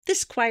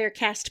This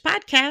Choircast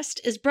podcast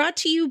is brought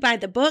to you by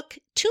the book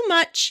Too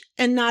Much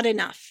and Not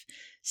Enough,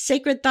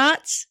 Sacred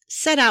Thoughts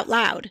Said Out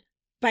Loud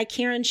by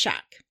Karen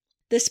Schock.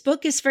 This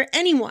book is for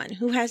anyone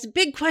who has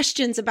big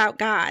questions about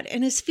God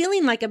and is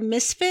feeling like a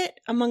misfit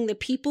among the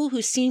people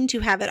who seem to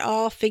have it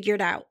all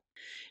figured out.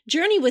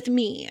 Journey with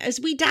me as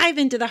we dive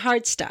into the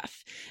hard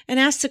stuff and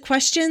ask the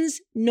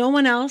questions no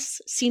one else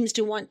seems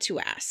to want to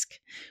ask.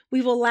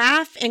 We will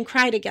laugh and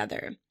cry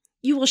together.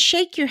 You will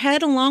shake your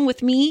head along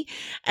with me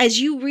as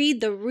you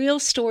read the real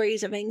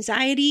stories of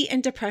anxiety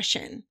and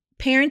depression,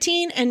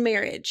 parenting and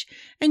marriage,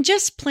 and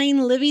just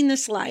plain living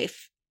this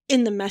life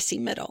in the messy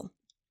middle.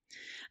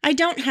 I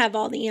don't have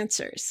all the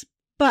answers,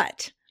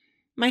 but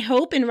my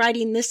hope in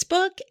writing this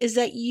book is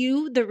that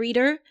you, the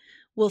reader,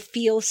 will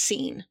feel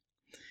seen.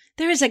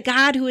 There is a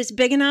God who is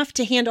big enough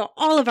to handle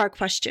all of our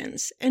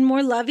questions and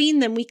more loving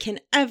than we can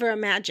ever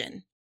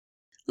imagine.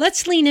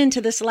 Let's lean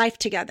into this life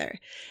together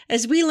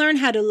as we learn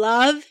how to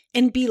love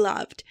and be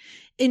loved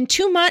in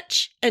Too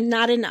Much and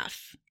Not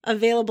Enough.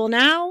 Available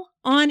now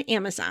on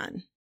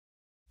Amazon.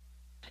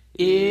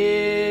 If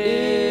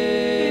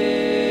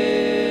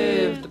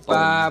the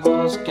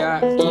Bible's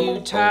got you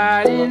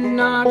tied in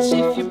knots,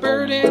 if you're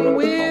burdened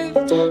with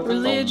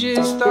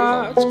religious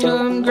thoughts,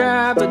 come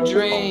grab a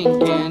drink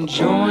and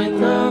join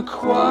the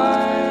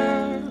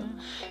choir.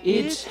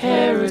 It's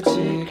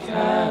Heretic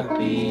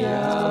Happy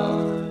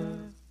Hour.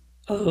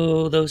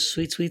 Oh, those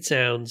sweet, sweet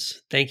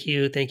sounds. Thank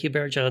you,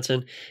 Barrett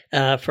Johnson,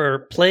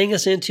 for playing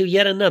us into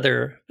yet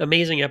another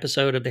amazing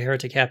episode of the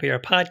Heretic Happy Hour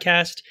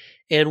podcast.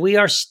 And we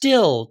are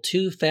still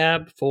to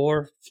Fab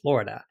For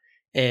Florida.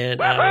 And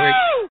we're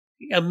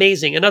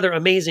another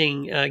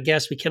amazing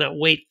guest we cannot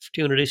wait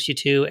to introduce you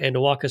to and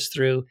to walk us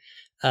through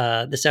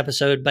this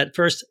episode. But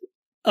first,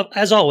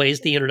 as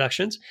always, the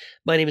introductions.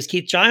 My name is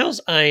Keith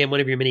Giles. I am one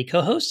of your many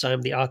co-hosts.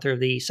 I'm the author of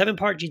the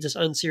 7-part Jesus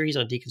series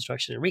on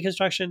deconstruction and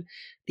reconstruction,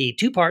 the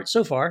 2-part,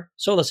 so far,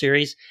 solo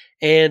series,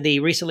 and the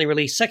recently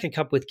released Second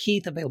Cup with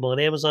Keith, available on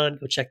Amazon.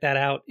 Go check that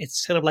out.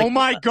 It's kind of like... Oh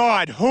my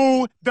God,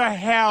 who the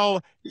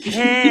hell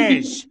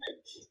cares?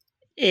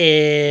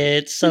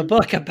 It's a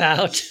book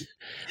about...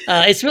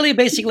 it's really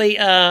basically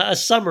a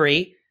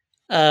summary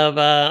of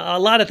a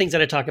lot of things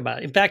that I talk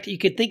about. In fact, you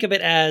could think of it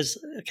as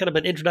kind of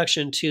an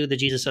introduction to the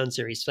Jesus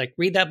series. Like,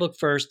 read that book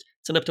first.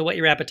 It's enough to whet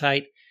your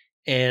appetite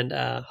and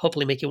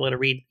hopefully make you want to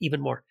read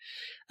even more.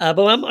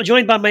 But I'm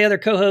joined by my other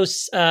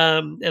co-hosts,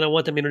 and I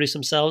want them to introduce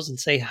themselves and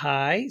say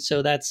hi.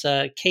 So that's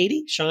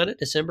Katie, Shauna,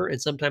 December,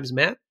 and sometimes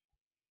Matt.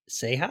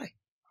 Say hi.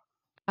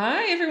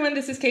 Hi, everyone.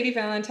 This is Katie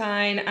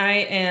Valentine.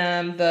 I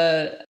am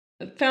the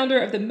founder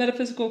of the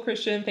Metaphysical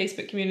Christian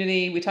Facebook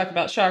community. We talk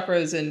about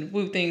chakras and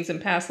woo things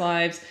and past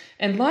lives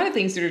and a lot of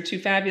things that are too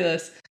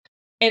fabulous.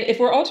 And if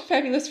we're all too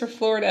fabulous for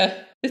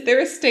Florida, is there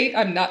a state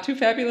I'm not too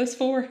fabulous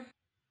for?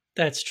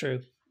 That's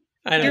true.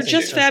 You're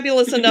just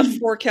fabulous enough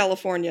for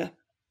California.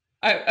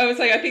 I was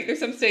like, I think there's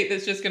some state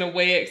that's just going to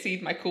way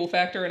exceed my cool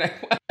factor, and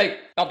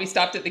I'll be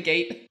stopped at the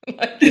gate.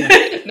 Not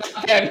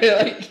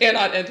fabulous,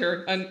 cannot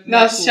enter.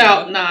 Thou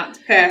shalt not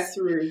pass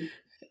through.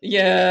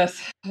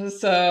 Yes.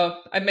 So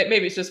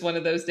maybe it's just one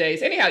of those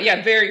days. Anyhow, yeah,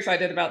 I'm very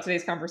excited about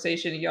today's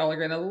conversation. Y'all are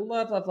going to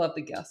love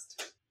the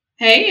guest.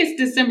 Hey, it's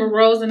December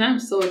Rose, and I'm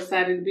so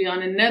excited to be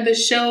on another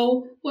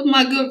show with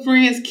my good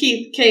friends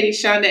Keith, Katie,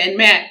 Shonda, and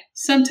Matt.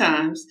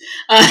 Sometimes.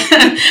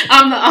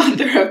 I'm the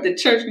author of The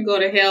Church Can Go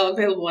to Hell,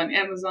 available on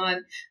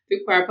Amazon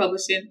through Choir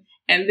Publishing.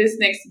 And this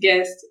next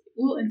guest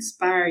will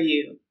inspire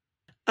you.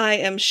 I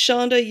am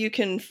Shonda. You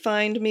can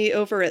find me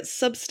over at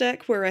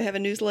Substack, where I have a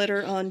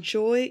newsletter on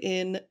joy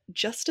in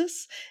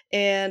justice.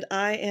 And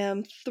I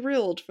am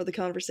thrilled for the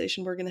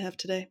conversation we're going to have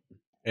today.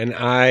 And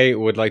I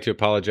would like to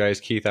apologize,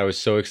 Keith. I was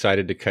so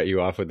excited to cut you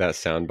off with that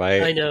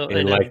soundbite. I know.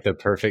 Like the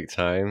perfect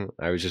time.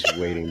 I was just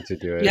waiting to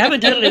do it. You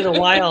haven't done it in a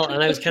while,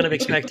 and I was kind of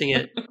expecting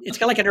it. It's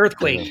kind of like an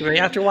earthquake. Right?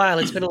 After a while,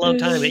 it's been a long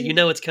time, but you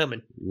know it's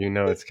coming. You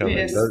know it's coming.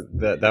 Yes.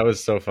 That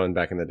was so fun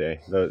back in the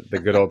day.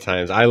 The good old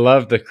times. I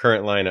love the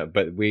current lineup,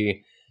 but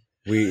we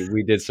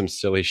did some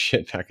silly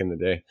shit back in the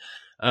day.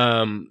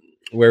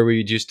 Where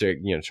we used to,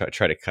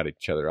 try to cut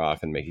each other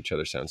off and make each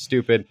other sound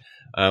stupid.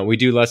 We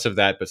do less of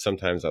that, but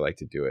sometimes I like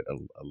to do it a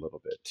little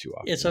bit too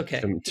often. It's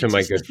okay. To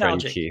my good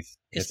friend Keith.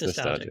 It's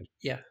nostalgic.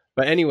 Yeah.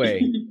 But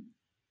anyway,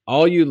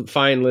 all you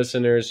fine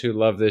listeners who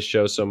love this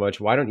show so much,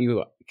 why don't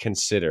you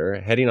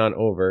consider heading on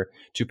over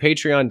to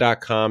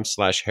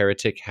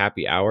patreon.com/heretic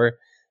happy hour.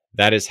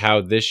 That is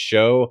how this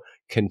show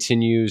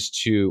continues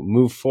to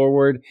move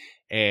forward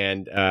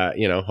and,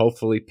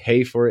 hopefully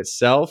pay for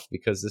itself,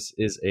 because this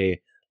is a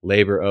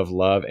labor of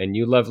love, and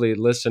you lovely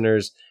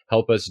listeners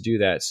help us do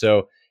that.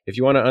 So if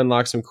you want to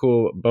unlock some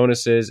cool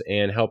bonuses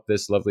and help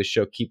this lovely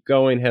show keep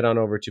going, head on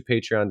over to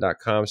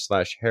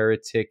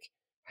patreon.com/heretic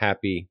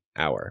happy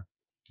hour.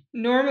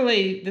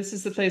 Normally, this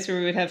is the place where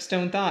we would have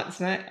stone thoughts,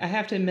 and I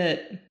have to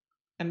admit,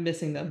 I'm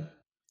missing them.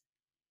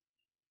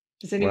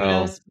 Is anyone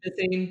else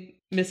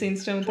missing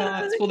stone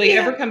thoughts? Will they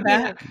ever come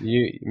back?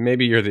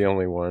 Maybe you're the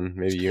only one.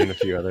 Maybe you and a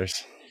few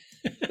others.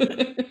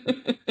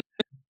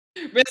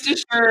 Rest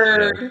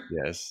assured.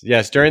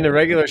 Yes. During the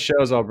regular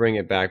shows, I'll bring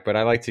it back, but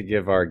I like to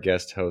give our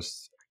guest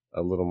hosts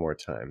a little more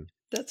time.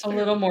 That's A fair.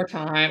 little more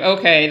time.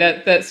 Okay,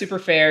 that's super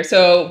fair.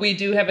 So we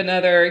do have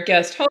another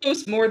guest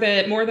host, more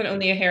than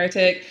only a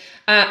heretic.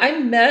 I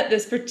met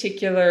this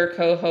particular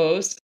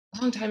co-host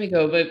a long time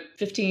ago, but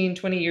 15,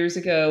 20 years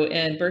ago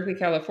in Berkeley,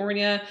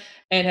 California,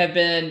 and have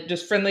been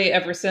just friendly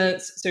ever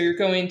since. So you're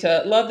going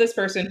to love this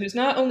person who's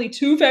not only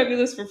too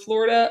fabulous for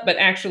Florida, but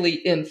actually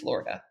in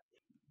Florida.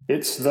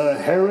 It's the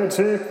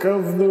Heretic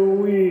of the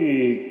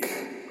Week.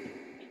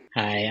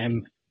 Hi,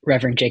 I'm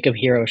Reverend Jakob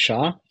Hero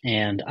Shaw,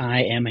 and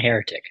I am a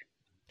heretic.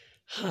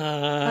 Hi,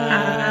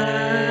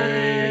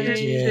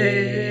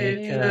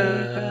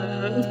 Jacob.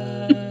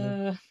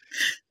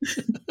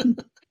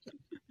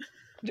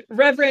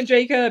 Reverend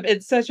Jacob,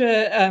 it's such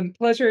a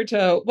pleasure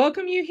to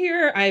welcome you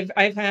here.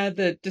 I've had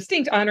the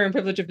distinct honor and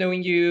privilege of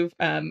knowing you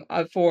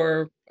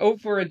for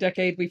over a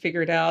decade. We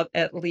figured out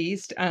at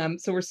least.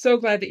 So we're so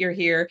glad that you're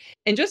here.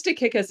 And just to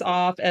kick us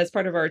off, as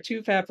part of our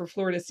Two Fab for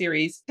Florida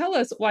series, tell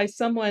us why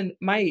someone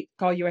might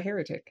call you a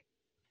heretic.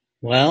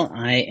 Well,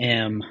 I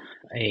am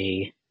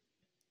a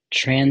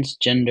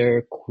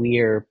transgender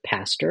queer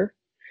pastor.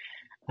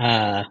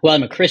 Well,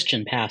 I'm a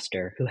Christian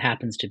pastor who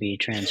happens to be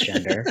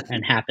transgender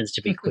and happens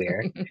to be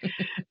queer,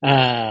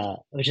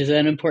 which is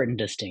an important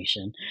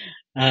distinction.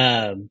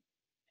 And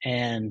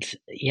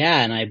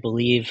I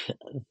believe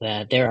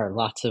that there are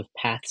lots of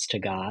paths to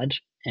God,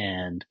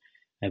 and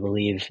I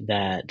believe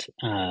that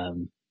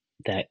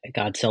that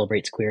God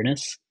celebrates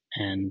queerness,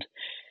 and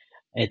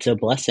it's a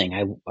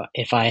blessing.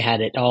 If I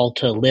had it all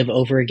to live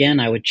over again,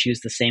 I would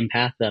choose the same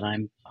path that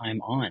I'm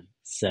on.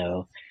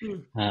 So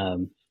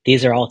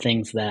these are all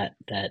things that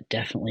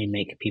definitely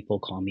make people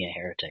call me a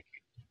heretic.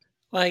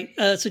 Right.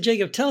 So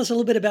Jacob, tell us a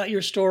little bit about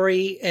your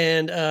story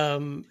and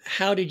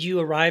how did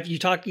you arrive? You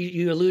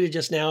alluded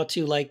just now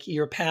to like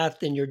your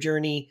path and your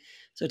journey.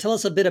 So tell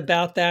us a bit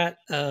about that.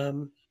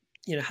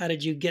 How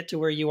did you get to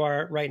where you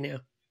are right now?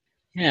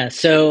 Yeah.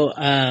 So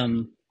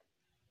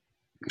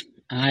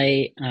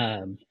I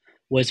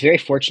was very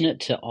fortunate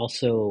to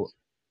also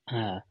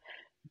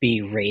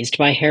be raised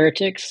by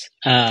heretics.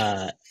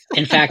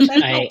 In fact,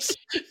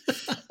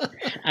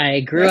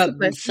 I grew up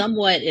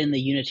somewhat in the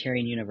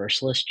Unitarian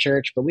Universalist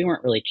church, but we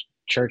weren't really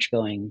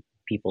church-going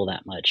people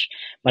that much.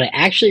 But I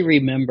actually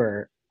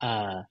remember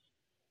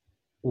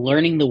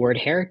learning the word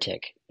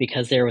heretic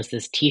because there was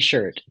this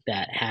T-shirt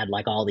that had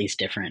like all these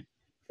different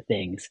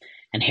things,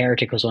 and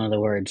heretic was one of the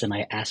words. And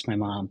I asked my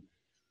mom,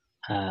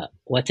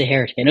 "What's a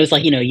heretic?" And it was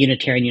like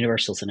Unitarian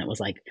Universalist, and it was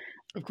like,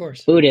 of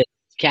course, Buddhist,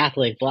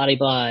 Catholic, blah blah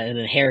blah, and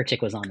then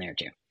heretic was on there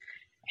too.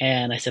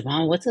 And I said,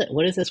 "Mom, what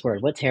is this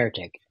word? What's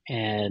heretic?"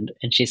 And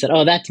she said,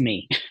 "Oh, that's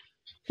me."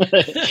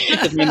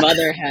 Because my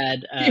mother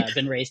had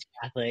been raised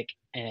Catholic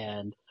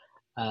and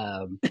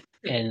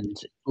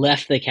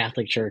left the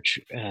Catholic Church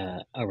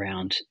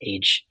around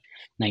age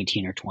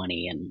 19 or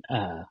 20, and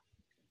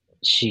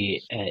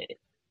she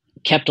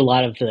kept a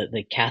lot of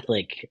the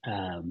Catholic,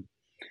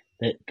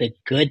 the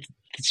good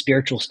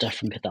spiritual stuff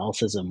from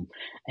Catholicism,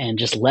 and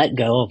just let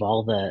go of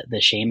all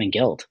the shame and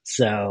guilt.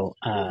 So.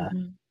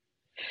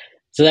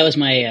 So that was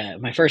my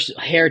first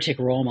heretic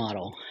role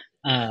model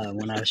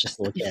when I was just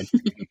a little kid.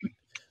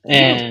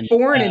 And you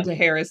were born into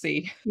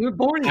heresy. You were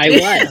born into I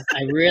was.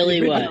 I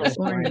really was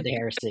born into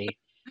heresy.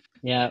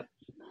 Yeah.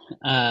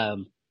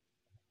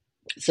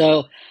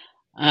 So,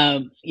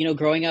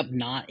 growing up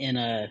not in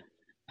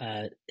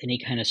any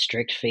kind of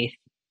strict faith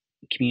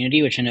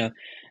community, which I know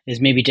is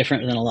maybe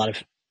different than a lot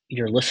of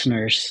your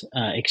listeners'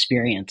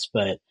 experience,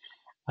 but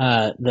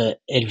the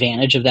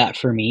advantage of that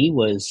for me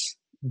was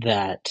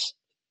that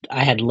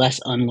I had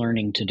less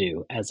unlearning to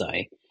do as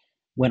I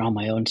went on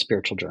my own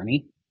spiritual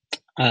journey.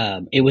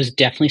 It was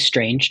definitely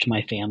strange to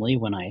my family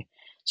when I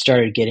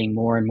started getting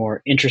more and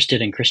more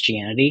interested in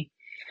Christianity,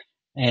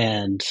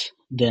 and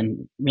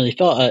then really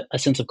felt a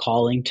sense of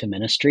calling to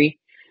ministry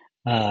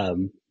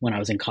when I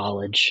was in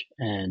college,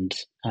 and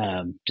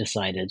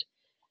decided,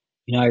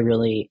 I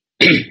really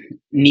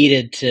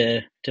needed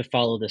to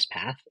follow this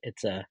path.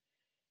 It's a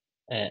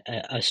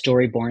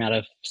story born out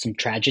of some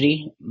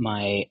tragedy.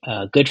 My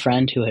good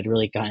friend who had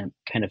really kind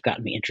of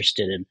gotten me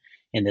interested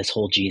in this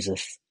whole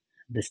Jesus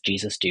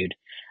dude,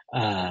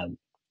 had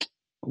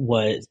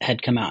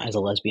come out as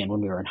a lesbian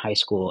when we were in high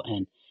school,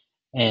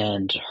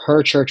 and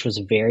her church was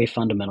very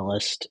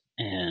fundamentalist,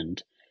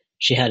 and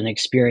she had an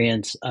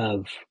experience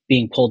of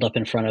being pulled up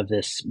in front of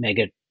this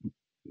maybe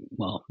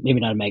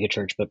not a mega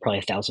church, but probably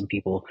 1,000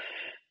 people,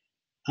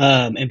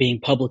 and being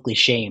publicly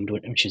shamed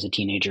when she was a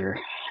teenager.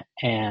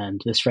 And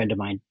this friend of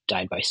mine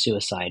died by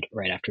suicide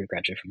right after we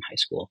graduated from high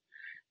school.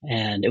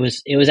 And it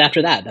was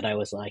after that I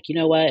was like, you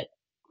know what,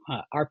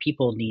 our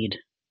people need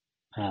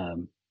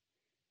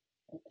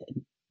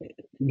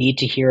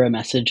to hear a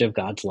message of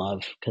God's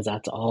love, because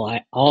that's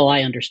all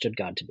I understood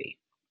God to be.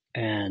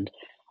 And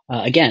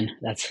again,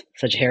 that's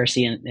such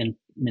heresy in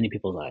many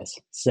people's eyes.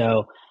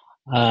 So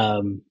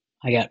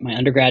I got my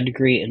undergrad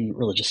degree in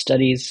religious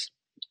studies,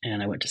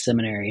 and I went to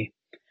seminary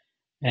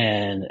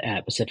and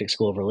at Pacific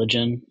School of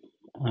Religion.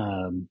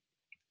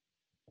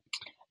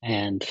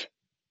 and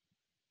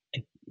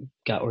I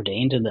got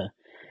ordained in the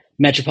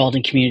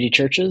metropolitan community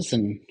churches,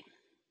 and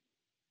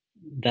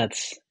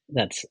that's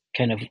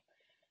kind of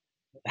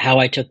how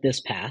I took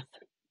this path.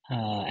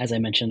 As I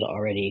mentioned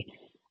already,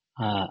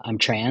 I'm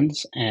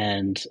trans,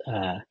 and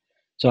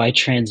so I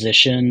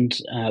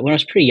transitioned when I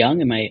was pretty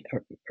young, in my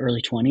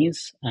early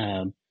 20s,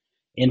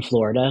 in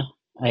Florida.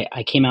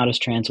 I came out as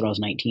trans when I was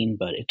 19,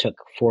 but it took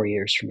 4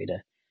 years for me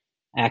to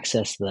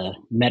access the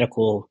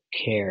medical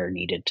care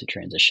needed to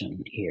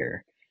transition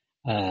here.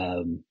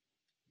 And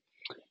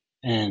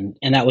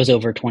that was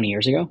over 20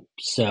 years ago.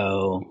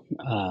 So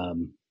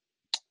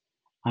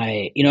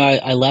I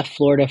left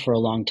Florida for a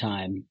long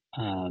time,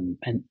 and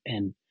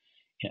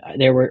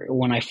there were,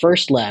 when I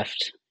first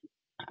left,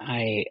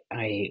 I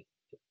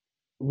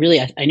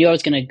really I knew I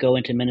was going to go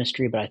into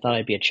ministry, but I thought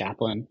I'd be a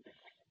chaplain.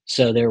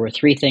 So there were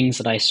 3 things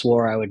that I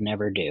swore I would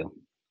never do.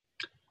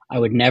 I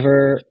would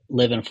never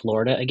live in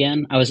Florida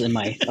again. I was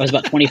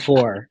about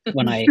 24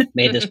 when I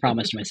made this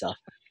promise to myself.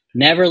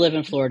 Never live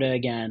in Florida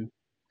again.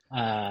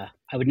 I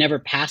would never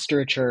pastor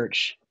a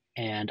church,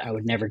 and I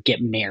would never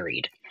get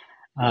married.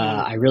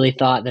 I really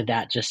thought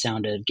that just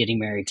getting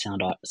married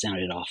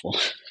sounded awful.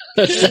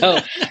 So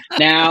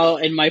now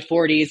in my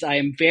 40s, I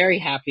am very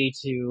happy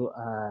to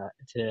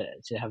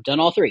have done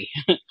all 3.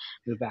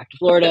 Moved back to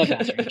Florida,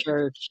 pastor a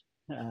church.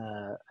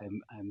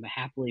 I'm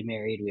happily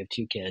married. We have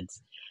 2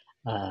 kids.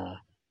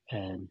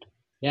 And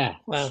yeah,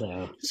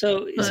 wow.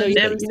 So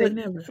never say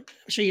never.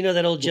 I'm sure you know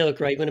that old joke,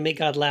 right? You want to make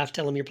God laugh,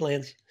 tell him your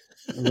plans.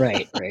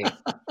 Right.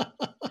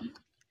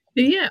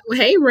 Yeah. Well,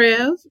 hey,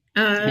 Rev.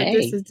 Hey.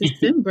 This is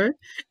December.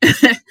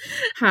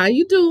 How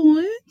you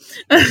doing?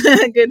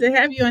 Good to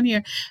have you on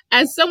here.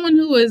 As someone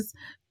who was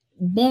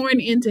born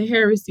into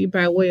heresy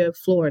by way of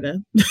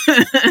Florida,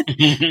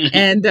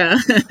 and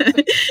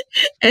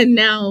and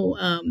now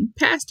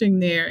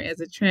pastoring there as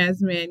a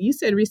trans man, you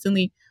said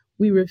recently,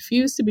 we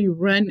refuse to be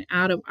run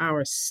out of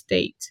our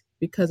state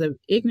because of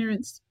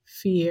ignorance,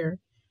 fear,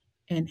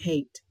 and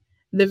hate.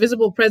 The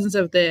visible presence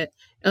of the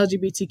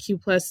LGBTQ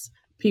plus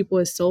people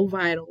is so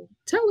vital.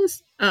 Tell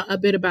us a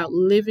bit about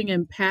living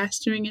and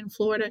pastoring in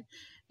Florida,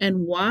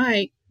 and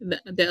why the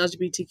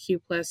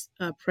LGBTQ plus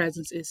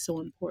presence is so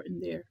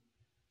important there.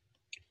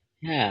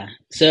 Yeah.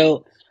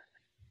 So,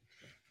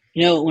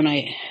 when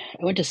I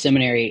went to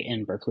seminary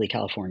in Berkeley,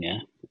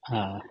 California,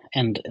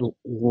 and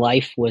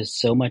life was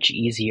so much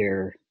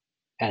easier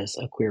as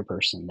a queer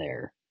person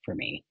there for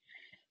me.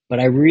 But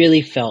I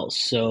really felt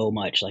so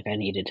much like I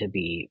needed to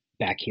be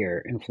back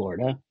here in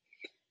Florida.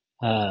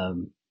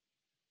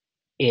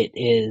 It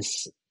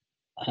is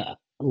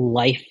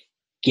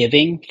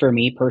life-giving for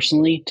me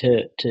personally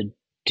to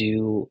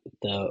do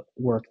the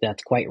work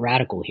that's quite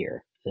radical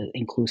here, the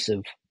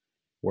inclusive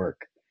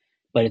work.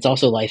 But it's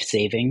also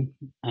life-saving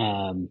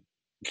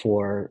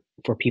for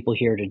people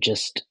here to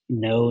just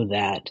know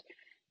that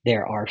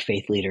there are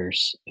faith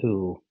leaders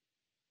who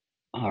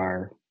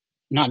are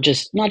not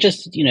just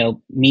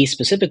me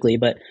specifically,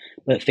 but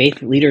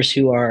faith leaders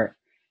who are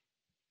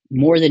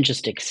more than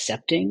just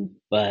accepting,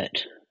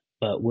 but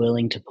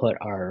willing to put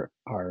our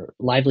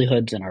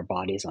livelihoods and our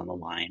bodies on the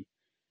line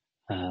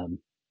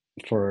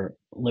for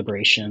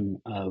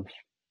liberation of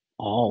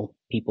all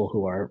people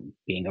who are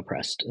being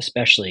oppressed,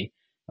 especially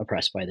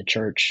oppressed by the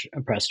church,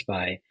 oppressed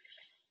by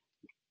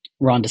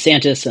Ron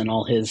DeSantis and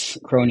all his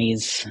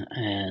cronies.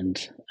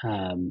 And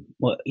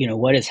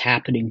what is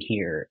happening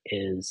here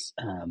is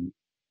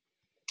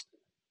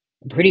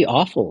pretty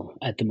awful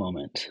at the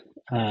moment.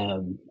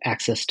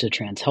 Access to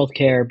trans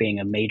healthcare being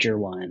a major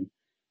one,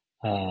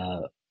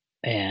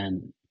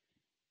 and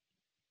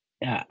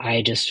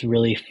I just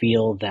really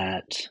feel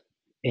that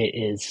it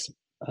is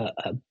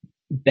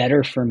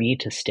better for me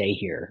to stay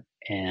here.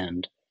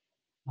 And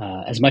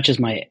as much as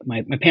my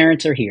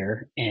parents are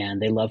here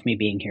and they love me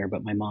being here,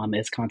 but my mom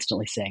is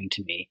constantly saying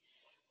to me,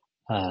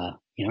 are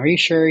you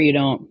sure you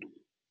don't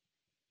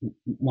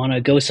want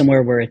to go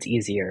somewhere where it's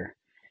easier?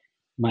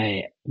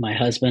 My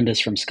husband is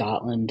from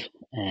Scotland,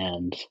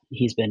 and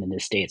he's been in the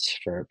States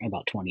for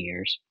about 20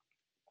 years.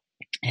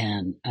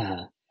 And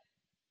to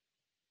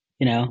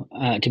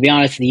be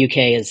honest, the UK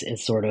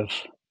is sort of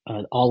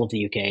all of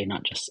the UK,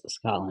 not just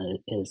Scotland,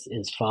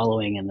 is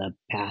following in the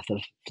path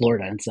of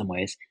Florida in some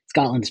ways.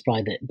 Scotland is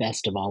probably the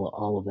best of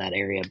all of that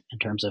area in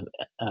terms of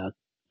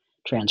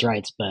trans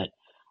rights, but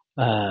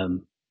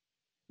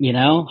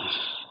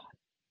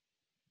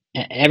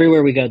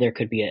everywhere we go, there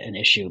could be an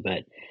issue,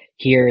 but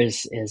here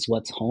is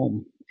what's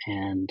home.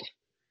 And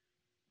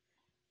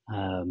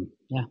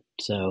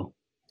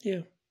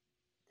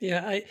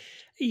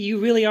you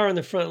really are on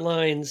the front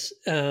lines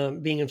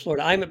being in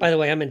Florida. By the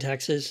way, I'm in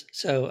Texas,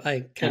 so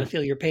I kind of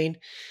feel your pain.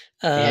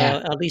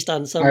 At least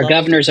on some our level.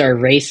 Governors are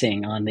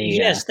racing on the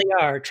yes, they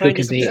are trying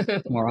to be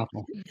more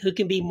awful. Who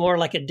can be more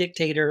like a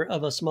dictator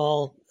of a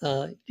small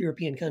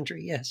European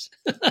country? Yes,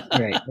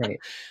 right.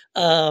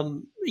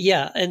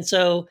 And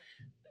so.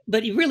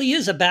 But it really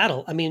is a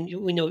battle. I mean,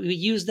 we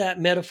use that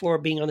metaphor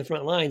of being on the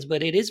front lines,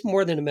 but it is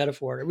more than a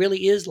metaphor. It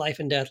really is life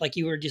and death, like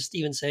you were just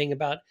even saying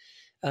about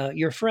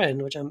your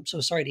friend, which I'm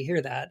so sorry to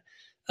hear that.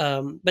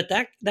 But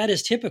that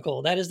is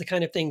typical. That is the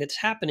kind of thing that's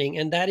happening,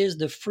 and that is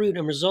the fruit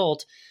and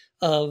result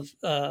of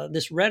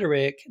this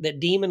rhetoric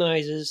that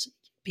demonizes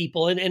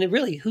people. And it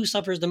really, who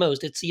suffers the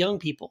most? It's the young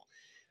people,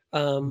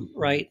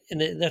 right?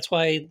 And that's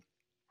why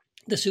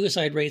the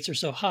suicide rates are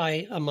so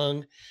high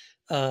among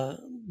the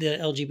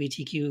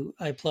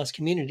LGBTQI plus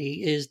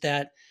community. Is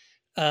that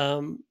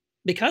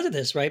because of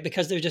this, right?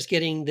 Because they're just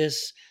getting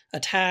this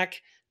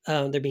attack.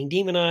 They're being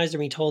demonized. They're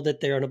being told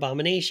that they're an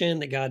abomination,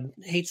 that God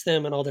hates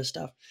them, and all this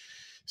stuff.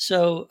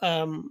 So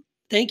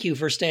thank you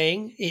for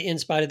staying in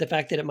spite of the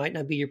fact that it might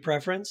not be your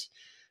preference.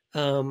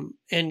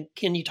 And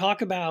can you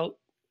talk about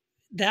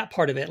that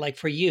part of it, like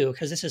for you,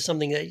 because this is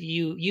something that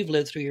you've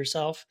lived through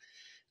yourself,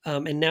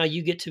 and now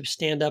you get to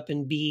stand up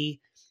and be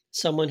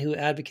someone who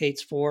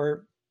advocates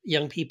for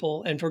young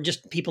people and for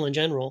just people in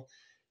general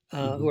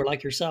who are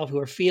like yourself, who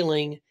are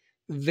feeling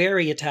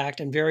very attacked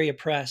and very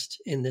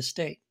oppressed in this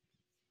state.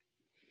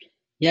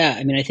 Yeah,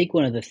 I mean, I think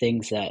one of the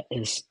things that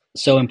is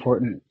so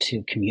important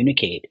to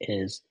communicate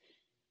is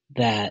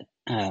that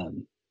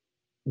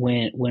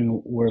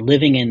when we're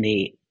living in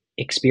the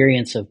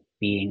experience of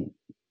being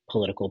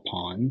political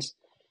pawns,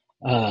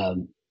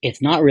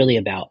 it's not really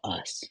about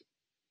us.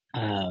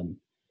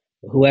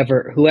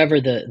 Whoever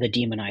the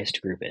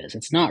demonized group is,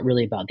 it's not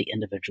really about the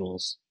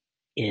individuals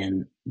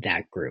in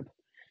that group.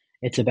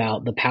 It's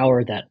about the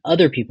power that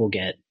other people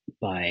get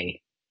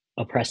by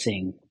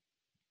oppressing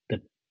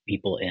the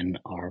people in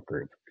our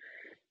group.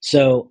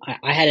 So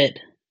I had it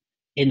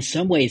in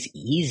some ways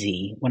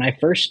easy when I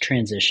first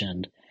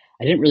transitioned.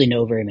 I didn't really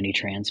know very many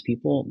trans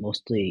people,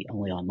 mostly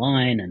only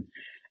online, and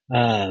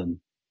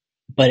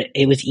but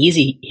it was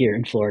easy here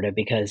in Florida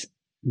because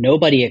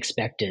nobody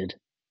expected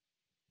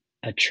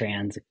a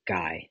trans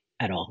guy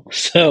at all.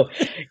 So,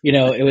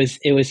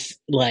 it was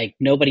like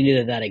nobody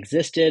knew that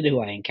existed who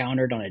I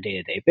encountered on a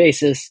day-to-day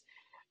basis.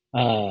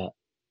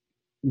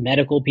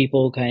 Medical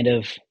people kind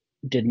of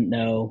didn't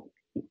know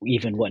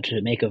even what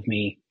to make of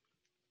me.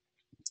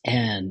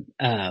 And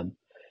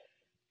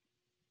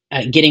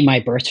getting my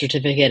birth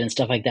certificate and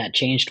stuff like that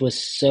changed was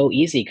so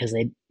easy because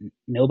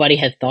nobody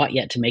had thought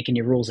yet to make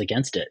any rules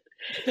against it.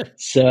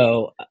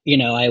 So,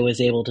 I was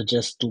able to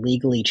just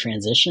legally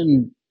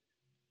transition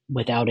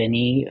without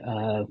any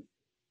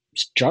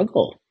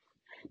struggle.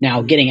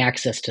 Now, getting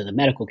access to the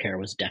medical care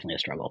was definitely a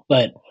struggle,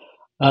 but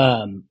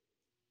I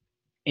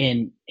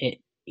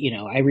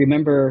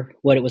remember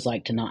what it was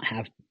like to not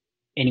have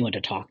anyone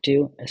to talk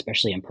to,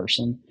 especially in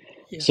person.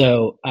 Yeah.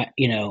 So,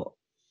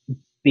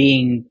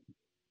 being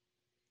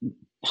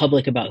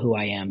public about who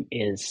I am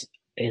is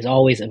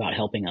always about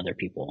helping other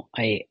people.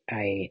 I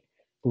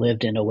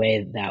lived in a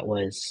way that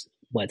was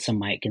what some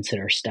might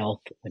consider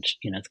stealth, which,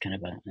 it's kind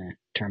of a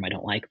term I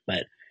don't like,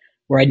 but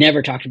where I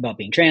never talked about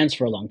being trans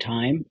for a long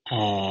time,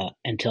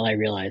 until I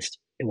realized,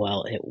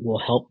 well, it will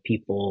help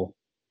people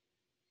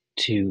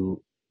to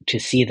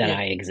see that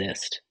I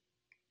exist.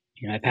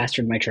 I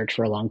pastored my church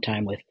for a long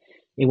time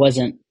it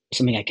wasn't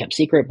something I kept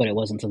secret, but it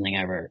wasn't something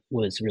I ever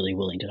was really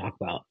willing to talk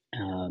about,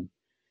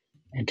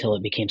 until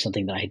it became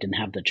something that I didn't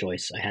have the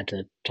choice. I had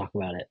to talk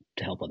about it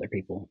to help other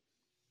people.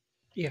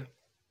 Yeah.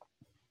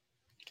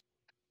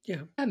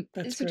 Yeah.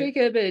 That's so great.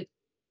 Jacob,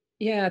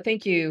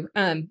 thank you.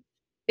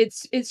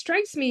 It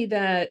strikes me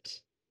that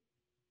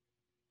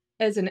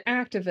as an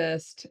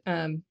activist,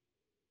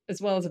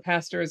 as well as a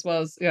pastor, as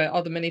well as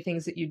all the many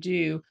things that you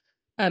do,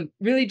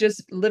 really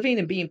just living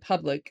and being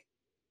public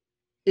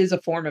is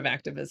a form of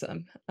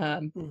activism.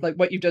 Like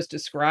what you just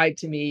described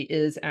to me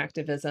is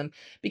activism,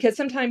 because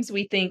sometimes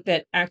we think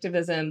that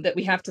activism, that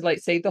we have to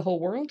save the whole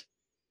world,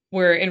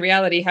 where in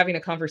reality, having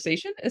a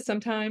conversation is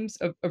sometimes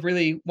a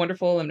really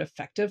wonderful and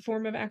effective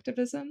form of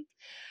activism.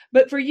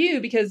 But for you,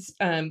 because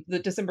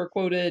the December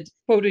quoted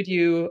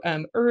you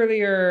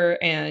earlier,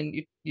 and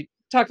you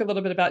talked a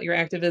little bit about your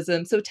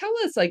activism. So tell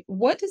us,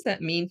 what does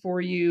that mean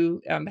for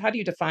you? How do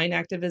you define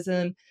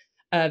activism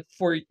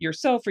for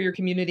yourself, for your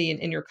community, and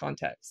in your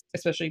context,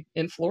 especially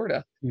in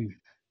Florida?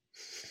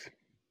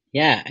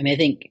 Yeah, I mean, I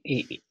think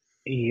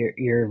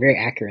you're very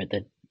accurate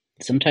that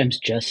sometimes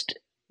just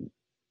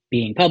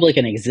being public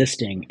and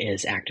existing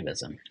is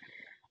activism.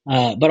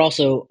 But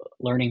also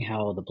learning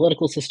how the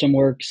political system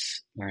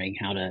works, learning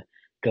how to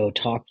go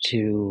talk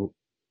to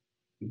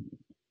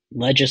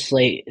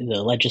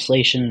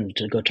legislation,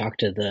 to go talk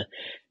to the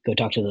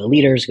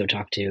leaders, go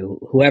talk to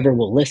whoever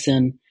will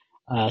listen.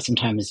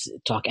 Sometimes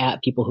talk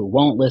at people who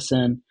won't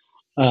listen.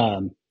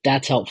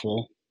 That's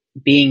helpful.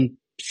 Being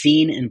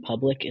seen in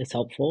public is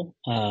helpful.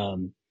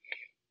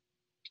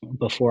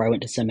 Before I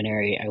went to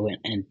seminary, I went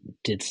and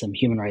did some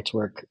human rights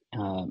work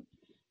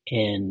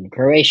in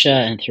Croatia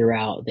and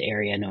throughout the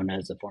area known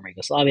as the former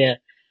Yugoslavia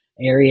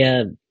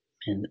area,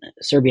 and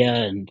Serbia,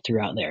 and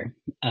throughout there.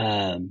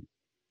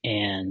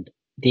 And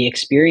the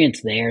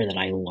experience there that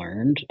I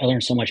learned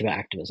so much about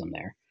activism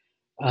there.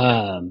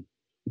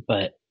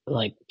 But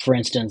for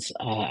instance,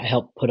 I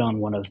helped put on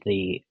one of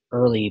the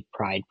early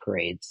Pride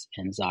parades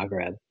in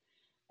Zagreb.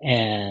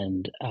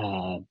 And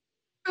how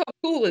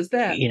cool is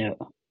that? Yeah,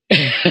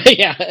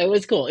 it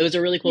was cool. It was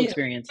a really cool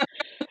experience.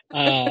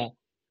 And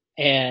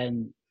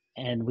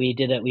we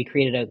did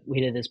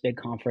this big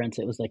conference.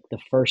 It was like the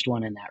first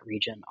one in that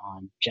region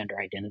on gender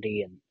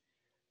identity, and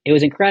it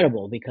was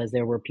incredible because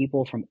there were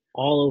people from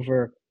all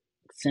over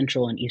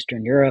Central and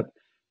Eastern Europe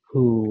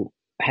who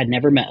had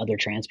never met other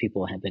trans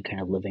people and had been kind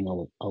of living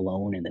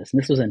alone in this.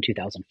 And this was in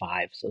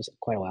 2005, so it was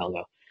quite a while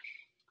ago.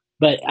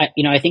 But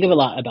I think of a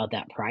lot about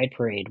that Pride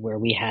Parade where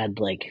we had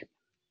like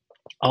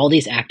all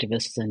these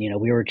activists, and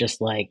we were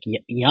just like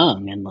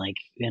young and like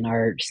in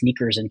our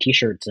sneakers and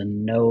t-shirts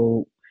and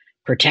no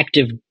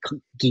protective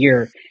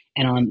gear.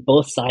 And on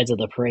both sides of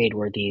the parade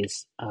were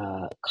these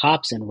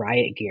cops in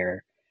riot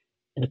gear,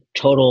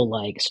 total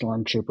like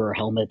stormtrooper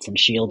helmets and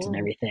shields and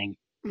everything.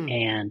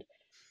 And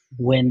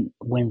when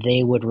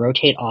they would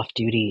rotate off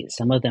duty,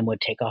 some of them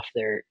would take off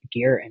their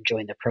gear and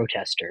join the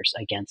protesters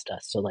against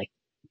us. So like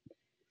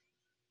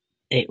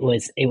it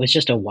was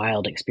just a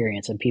wild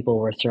experience, and people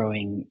were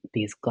throwing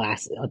these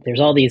glass. There's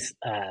all these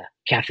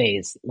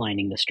cafes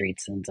lining the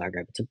streets in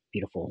Zagreb. It's a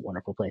beautiful,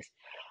 wonderful place.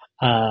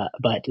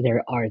 But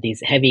there are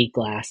these heavy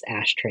glass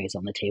ashtrays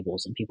on the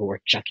tables, and people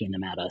were chucking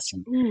them at us.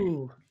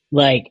 And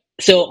like,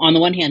 so on the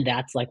one hand,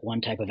 that's like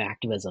one type of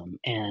activism.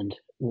 And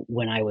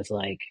when I was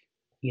like,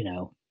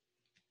 in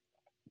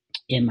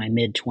my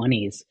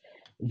mid-20s,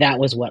 that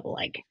was what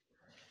like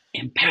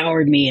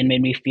empowered me and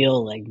made me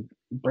feel like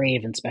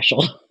brave and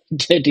special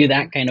to do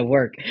that kind of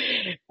work.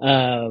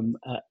 And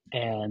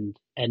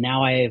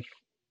now I've,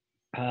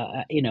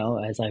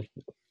 as I've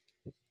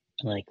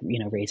like,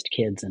 raised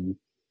kids and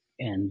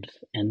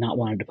not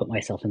wanted to put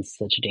myself in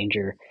such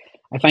danger,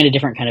 I find a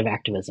different kind of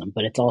activism.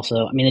 But it's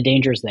also, the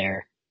danger's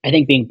there. I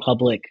think being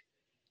public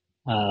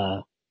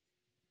can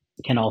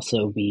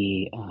also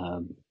be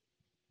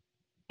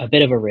a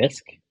bit of a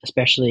risk,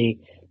 especially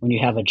when you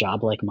have a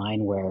job like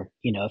mine where,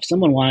 if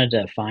someone wanted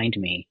to find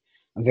me,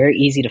 I'm very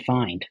easy to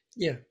find.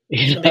 Yeah.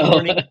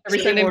 Every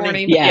Sunday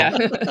morning. Yeah.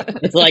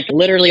 It's like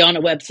literally on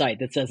a website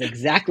that says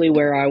exactly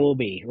where I will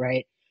be.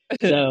 Right.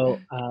 So,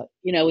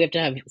 we have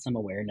to have some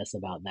awareness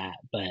about that.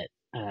 But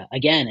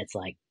again, it's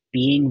like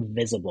being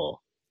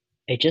visible.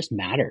 It just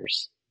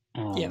matters.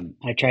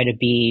 I try to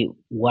be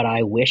what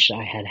I wish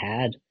I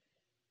had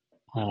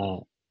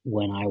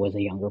when I was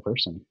a younger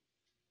person.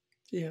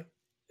 Yeah.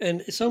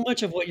 And so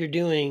much of what you're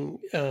doing,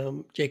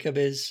 Jakob,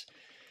 is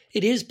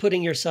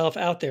putting yourself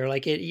out there.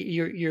 Like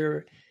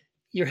you're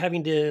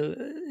having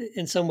to,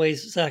 in some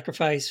ways,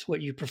 sacrifice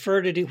what you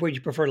prefer to do, where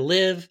you prefer to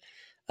live,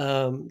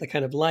 the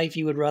kind of life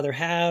you would rather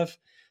have,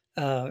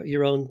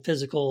 your own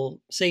physical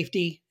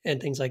safety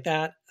and things like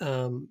that,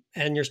 and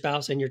your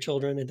spouse and your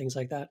children and things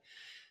like that.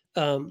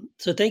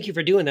 So thank you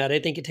for doing that. I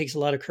think it takes a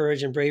lot of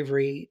courage and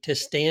bravery to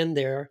stand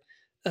there,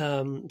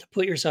 to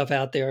put yourself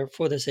out there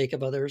for the sake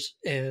of others.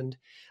 And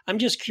I'm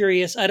just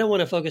curious. I don't want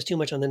to focus too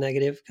much on the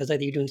negative because I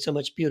think you're doing so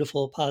much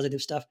beautiful, positive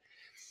stuff.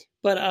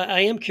 But I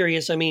am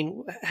curious.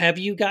 Have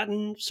you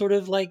gotten sort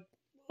of like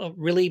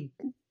really,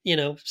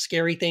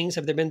 scary things?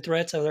 Have there been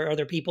threats? Are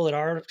there people that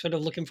are sort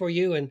of looking for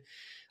you? And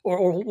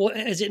or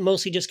has it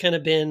mostly just kind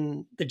of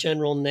been the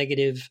general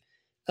negative,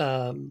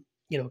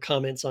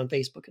 comments on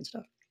Facebook and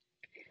stuff?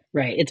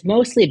 Right. It's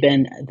mostly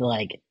been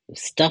like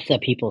stuff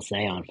that people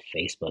say on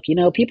Facebook.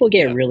 People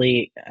get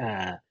really,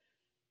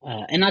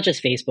 and not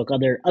just Facebook,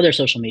 other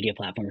social media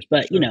platforms,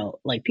 but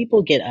like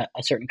people get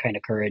a certain kind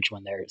of courage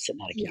when they're sitting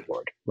at a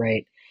keyboard,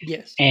 right?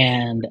 Yes.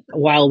 And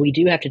while we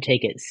do have to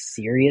take it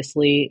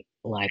seriously,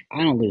 like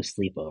I don't lose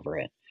sleep over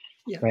it,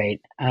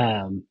 right?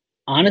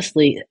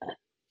 Honestly,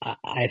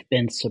 I've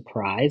been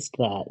surprised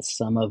that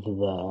some of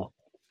the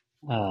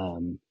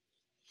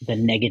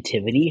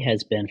negativity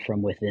has been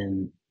from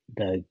within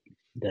the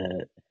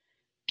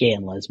gay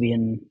and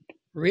lesbian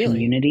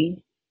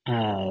community.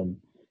 And,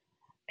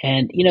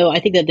 I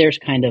think that there's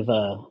kind of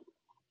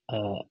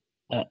a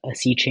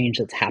sea change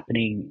that's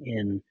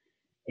happening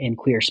in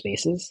queer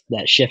spaces,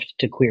 that shift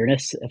to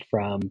queerness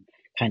from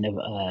kind of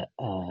a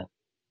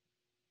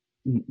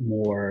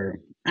more,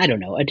 I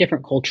don't know, a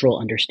different cultural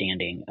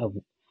understanding of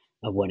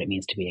what it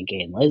means to be a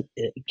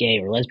gay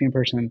or lesbian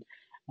person.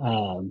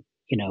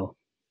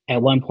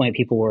 At one point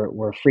people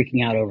were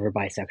freaking out over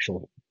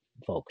bisexual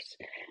folks.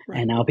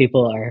 Right. And now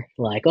people are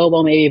like, oh,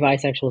 well, maybe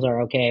bisexuals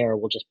are okay, or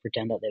we'll just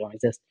pretend that they don't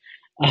exist.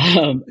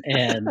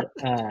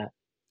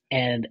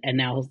 And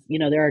now,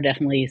 there are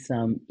definitely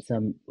some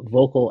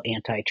vocal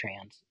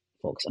anti-trans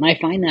folks. And I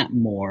find that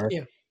more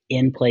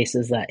in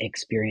places that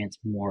experience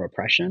more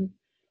oppression.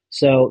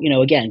 So,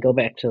 again, go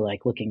back to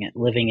like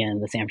living in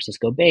the San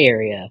Francisco Bay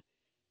Area.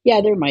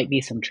 Yeah, there might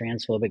be some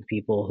transphobic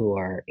people who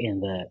are in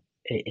the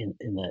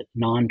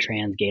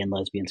non-trans gay and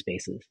lesbian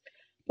spaces.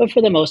 But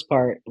for the most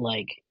part,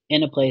 like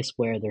in a place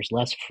where there's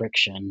less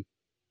friction,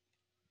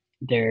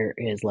 there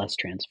is less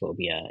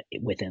transphobia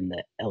within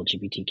the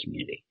LGBT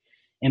community.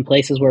 In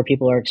places where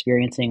people are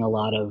experiencing a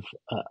lot of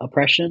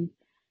oppression,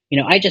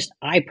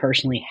 I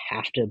personally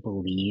have to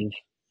believe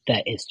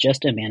that it's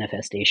just a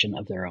manifestation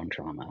of their own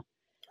trauma.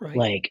 Right.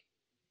 Like,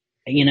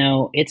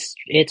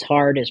 it's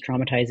hard, it's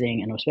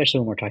traumatizing, and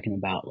especially when we're talking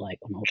about like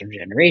an older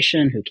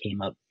generation who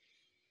came up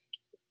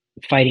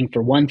fighting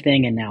for one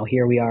thing, and now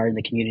here we are in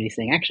the community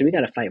saying, actually, we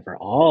got to fight for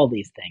all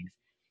these things.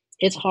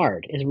 it's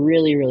hard. It's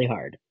really, really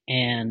hard.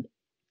 And,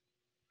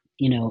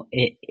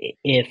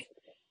 if,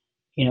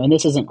 and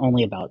this isn't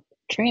only about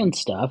trans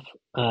stuff,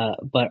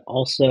 but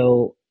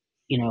also,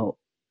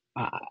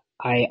 I,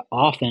 I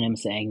often am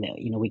saying that,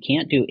 we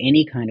can't do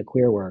any kind of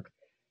queer work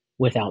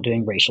without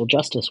doing racial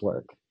justice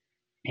work.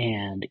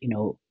 And,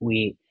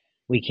 we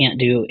can't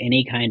do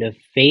any kind of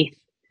faith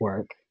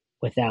work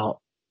without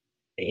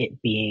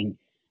it being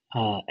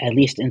at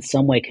least in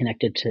some way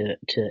connected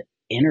to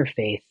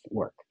interfaith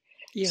work.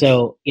 Yes.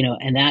 So,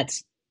 and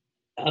that's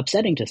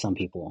upsetting to some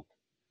people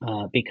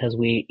because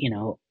we, I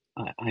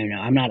don't know,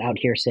 I'm not out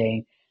here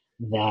saying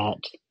that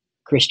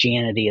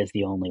Christianity is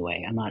the only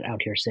way. I'm not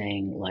out here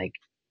saying like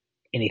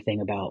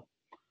anything about,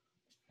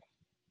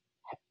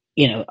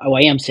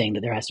 I am saying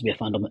that there has to be a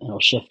fundamental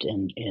shift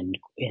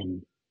in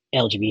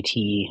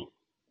LGBT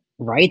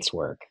rights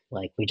work.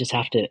 Like we just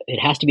have to, it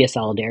has to be a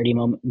solidarity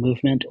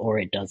movement or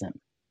it doesn't.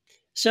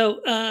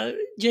 So,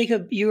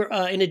 Jakob, you're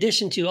in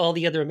addition to all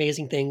the other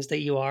amazing things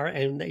that you are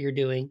and that you're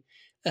doing,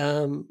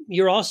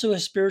 you're also a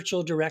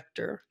spiritual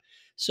director.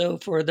 So,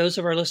 for those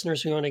of our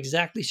listeners who aren't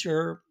exactly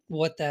sure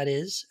what that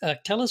is,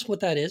 tell us what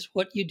that is,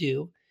 what you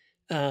do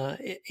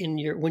when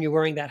you're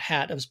wearing that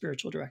hat of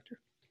spiritual director.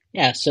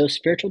 Yeah. So,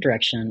 spiritual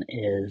direction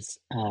is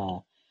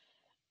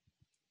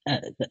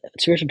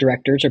spiritual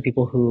directors are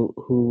people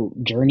who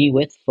journey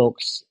with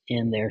folks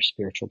in their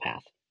spiritual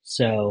path.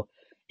 So,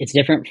 it's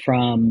different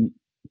from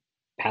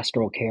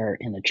pastoral care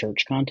in the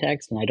church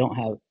context, and I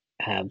don't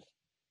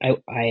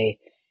I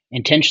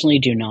intentionally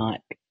do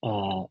not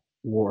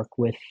work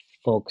with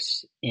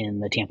folks in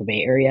the Tampa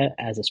Bay area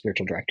as a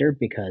spiritual director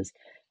because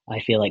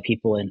I feel like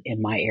people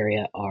in my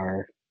area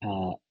are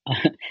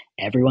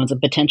everyone's a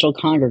potential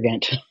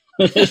congregant.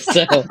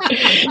 So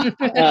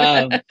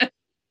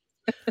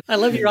I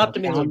love your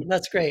optimism.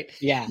 That's great.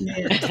 Yeah.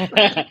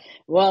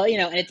 Well,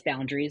 and it's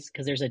boundaries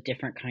because there's a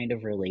different kind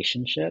of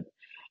relationship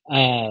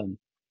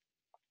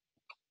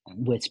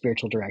with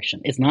spiritual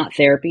direction. It's not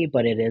therapy,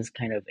 but it is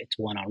it's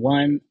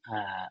one-on-one.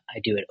 I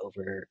do it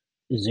over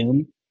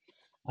Zoom.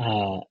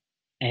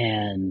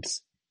 And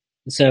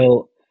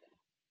so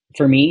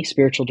for me,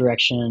 spiritual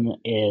direction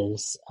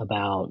is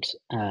about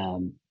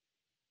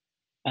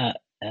a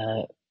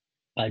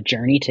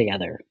journey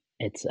together.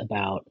 It's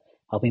about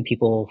helping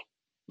people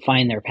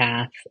find their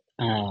path.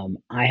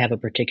 I have a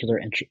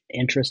particular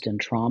interest in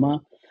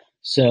trauma.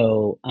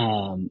 So,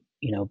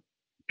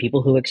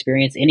 people who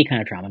experience any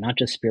kind of trauma, not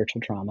just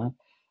spiritual trauma,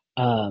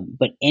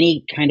 but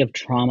any kind of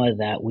trauma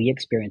that we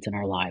experience in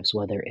our lives,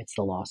 whether it's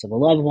the loss of a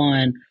loved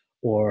one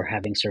or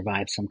having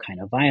survived some kind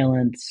of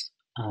violence,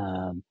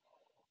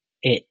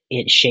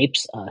 it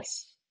shapes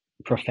us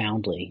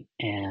profoundly,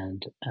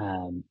 and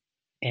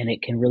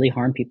it can really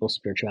harm people's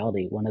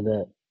spirituality. One of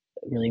the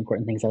really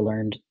important things I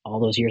learned all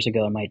those years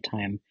ago in my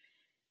time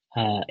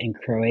in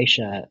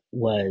Croatia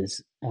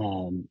was,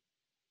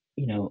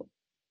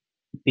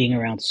 being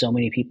around so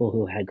many people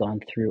who had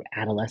gone through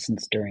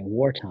adolescence during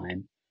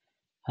wartime,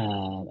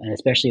 and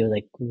especially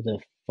like the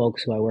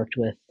folks who I worked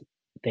with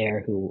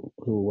there who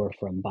were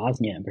from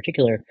Bosnia in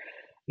particular,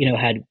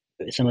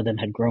 some of them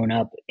had grown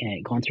up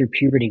and gone through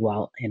puberty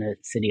while in a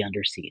city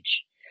under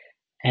siege.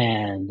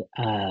 And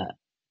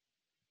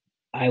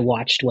I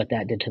watched what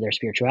that did to their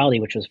spirituality,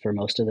 which was for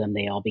most of them,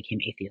 they all became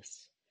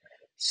atheists.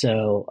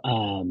 So,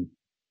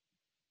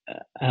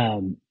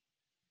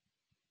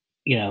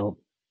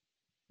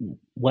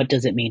 what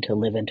does it mean to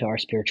live into our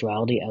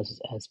spirituality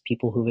as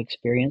people who've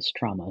experienced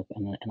trauma?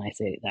 And I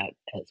say that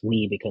as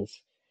we,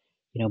 because,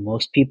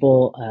 most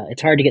people,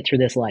 it's hard to get through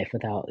this life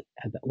without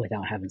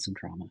having some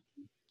trauma.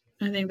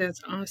 I think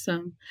that's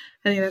awesome.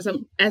 I think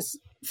that's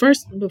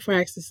first, before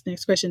I ask this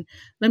next question,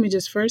 let me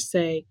just first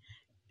say,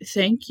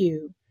 thank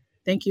you.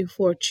 Thank you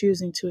for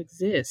choosing to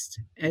exist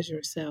as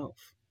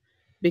yourself,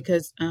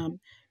 because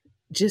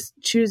just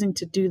choosing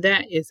to do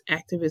that is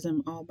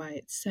activism all by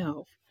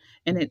itself.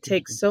 And it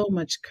takes so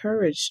much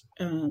courage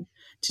to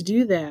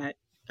do that.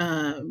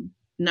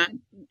 Not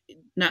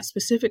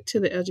specific to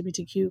the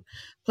LGBTQ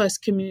plus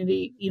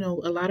community. A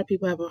lot of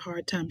people have a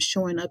hard time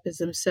showing up as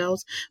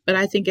themselves, but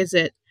I think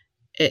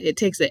it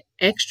takes an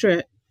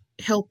extra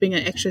helping,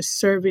 an extra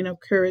serving of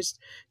courage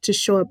to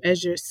show up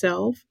as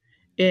yourself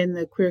in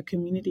the queer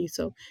community.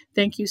 So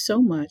thank you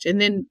so much.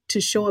 And then to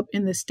show up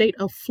in the state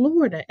of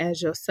Florida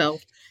as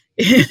yourself.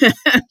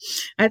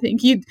 I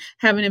think you'd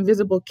have an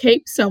invisible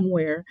cape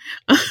somewhere.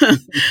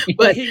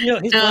 But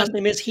his last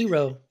name is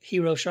Hero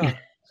Shaw.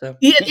 So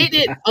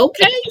it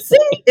okay.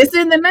 See, it's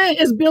in the name.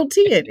 It's built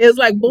in. It's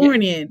like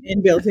born in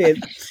and built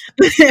in.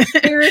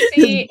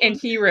 Heresy and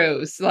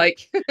heroes.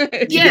 Like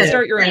you can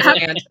start your own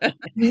band.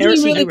 You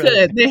really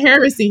could. The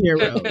heresy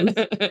heroes.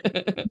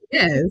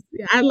 Yes,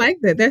 I like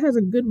that. That has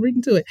a good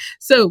ring to it.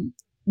 So,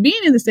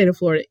 being in the state of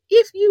Florida,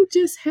 if you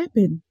just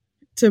happen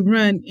to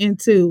run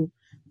into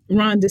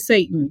Ron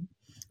DeSatan,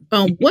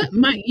 what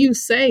might you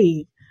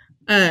say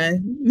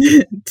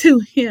to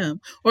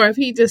him? Or if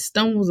he just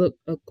stumbles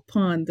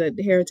upon the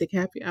Heretic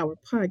Happy Hour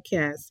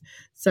podcast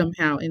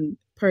somehow in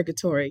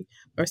purgatory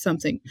or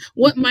something,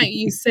 what might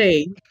you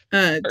say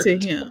to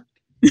him?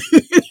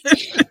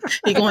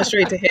 He going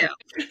straight to hell.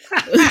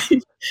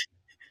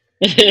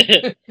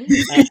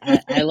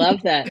 I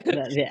love that,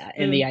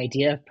 and the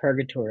idea of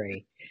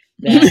purgatory.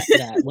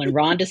 That when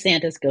Ron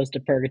DeSantis goes to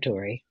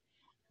purgatory,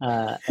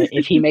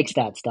 if he makes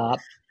that stop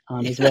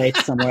on his way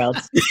to somewhere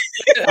else,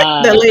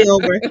 The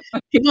layover.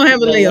 He's gonna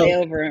have a the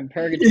layover. layover in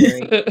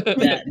purgatory.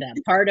 that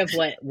part of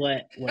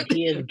what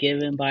he is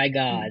given by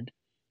God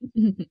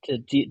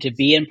to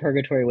be in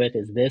purgatory with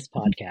is this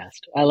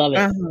podcast. I love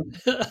it.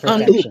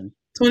 Perfection.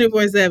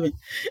 24/7.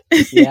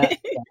 Yeah.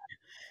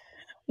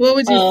 What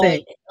would you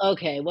say?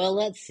 Okay, well,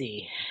 let's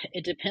see.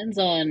 It depends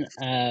on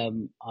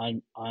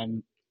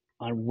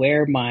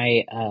where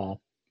my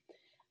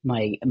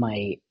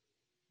my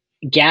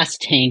gas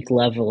tank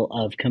level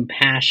of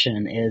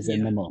compassion is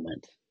in the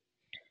moment,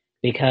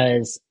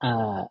 because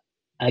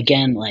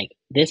again, like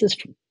this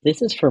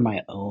is for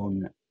my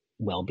own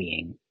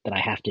well-being that I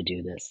have to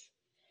do this,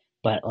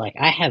 but like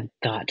I have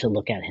got to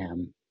look at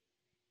him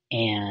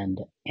and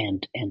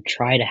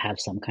try to have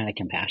some kind of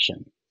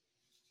compassion.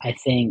 I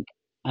think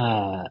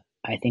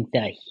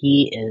that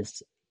he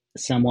is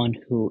someone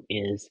who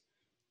is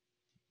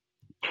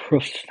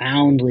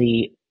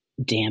profoundly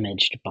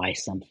damaged by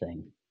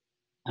something.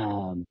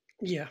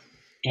 Yeah.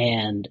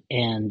 And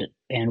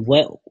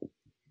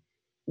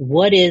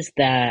what is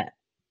that,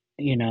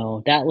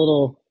 that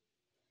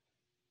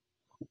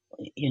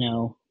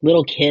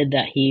little kid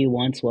that he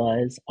once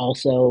was,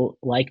 also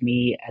like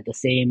me at the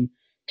same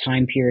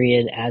time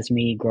period as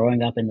me,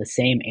 growing up in the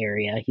same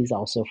area. He's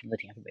also from the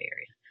Tampa Bay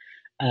area.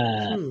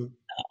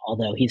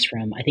 Although I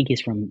think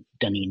he's from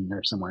Dunedin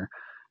or somewhere.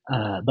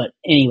 But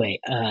anyway,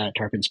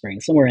 Tarpon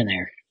Springs, somewhere in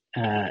there,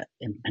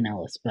 in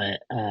Pinellas.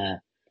 But,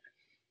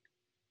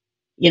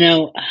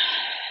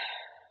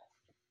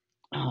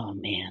 oh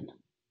man,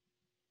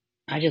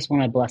 I just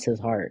want to bless his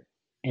heart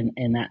in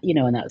that,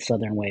 in that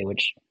Southern way,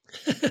 which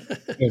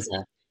is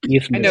a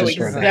euphemism. I know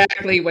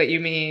exactly what you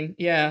mean.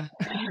 Yeah.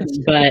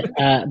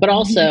 But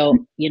also,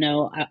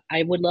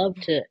 I would love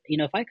to,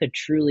 if I could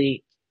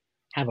truly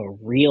have a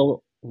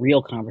real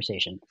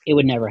conversation. It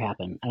would never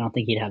happen. I don't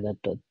think he'd have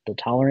the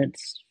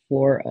tolerance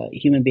for a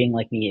human being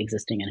like me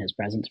existing in his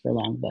presence for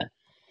long. But,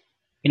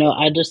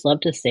 I'd just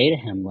love to say to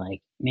him,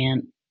 like,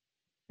 man,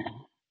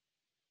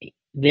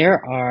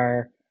 there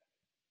are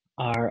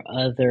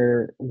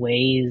other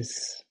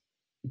ways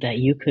that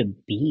you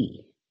could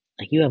be.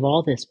 Like, you have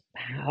all this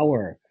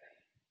power,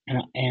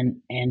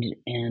 and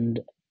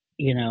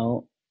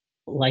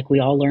like we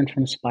all learned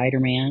from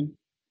Spider-Man,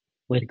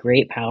 with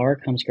great power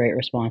comes great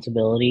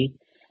responsibility.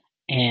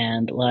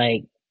 And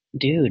like,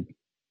 dude,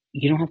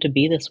 you don't have to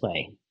be this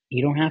way.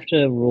 You don't have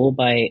to rule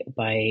by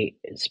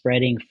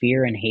spreading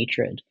fear and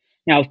hatred.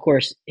 Now, of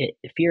course,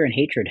 fear and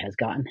hatred has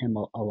gotten him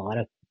a lot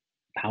of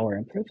power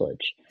and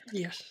privilege.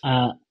 Yes.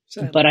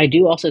 But I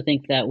do also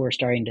think that we're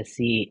starting to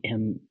see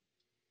him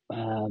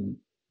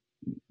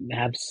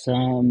have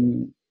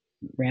some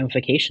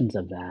ramifications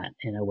of that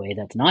in a way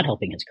that's not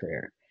helping his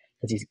career,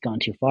 because he's gone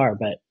too far.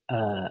 But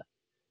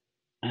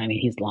I mean,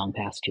 he's long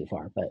past too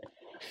far. But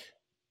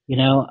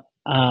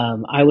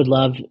I would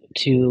love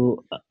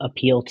to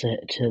appeal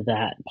to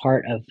that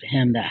part of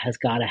him that has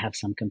got to have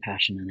some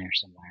compassion in there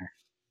somewhere,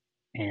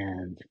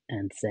 and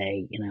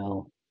say,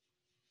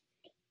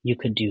 you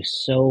could do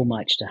so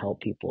much to help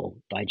people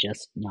by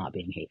just not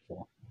being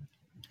hateful.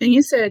 And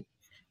you said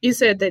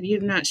that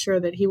you're not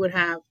sure that he would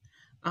have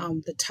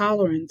the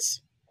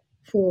tolerance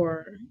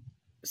for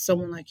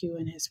someone like you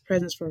in his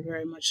presence for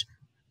very much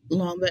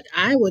long. But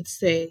I would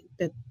say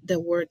that the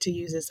word to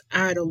use is,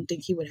 I don't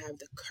think he would have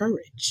the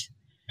courage.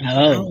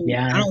 I don't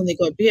think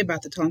it would be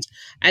about the tolerance.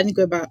 I think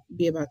it would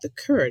be about the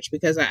courage,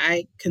 because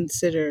I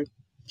consider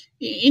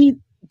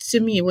to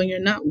me, when you're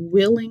not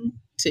willing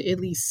to at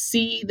least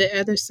see the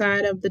other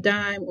side of the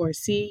dime, or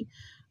see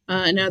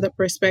another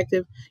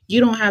perspective, you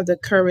don't have the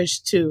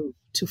courage to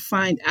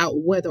find out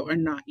whether or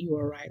not you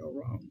are right or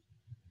wrong.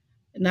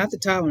 Not the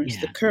tolerance,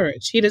 the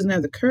courage. He doesn't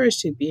have the courage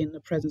to be in the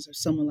presence of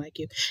someone like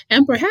you.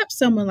 And perhaps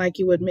someone like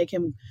you would make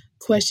him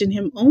question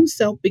his own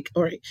self,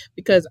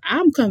 because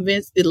I'm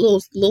convinced the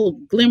little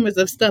glimmers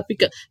of stuff,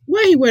 because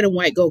why he wear the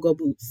white go-go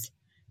boots?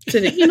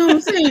 You know what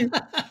I'm saying?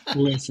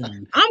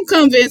 Listen, I'm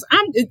convinced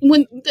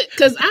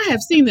because I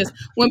have seen this,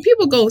 when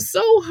people go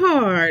so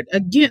hard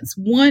against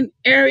one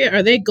area,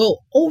 or they go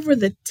over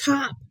the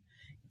top,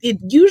 it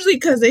usually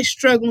because they're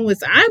struggling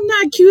with. I'm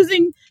not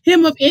accusing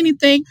him of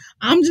anything.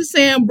 I'm just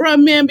saying,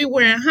 bruh, man, be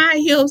wearing high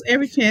heels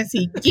every chance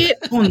he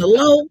get on the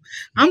low.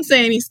 I'm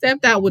saying he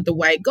stepped out with the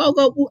white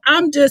go-go boot.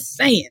 I'm just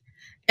saying.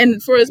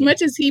 And for as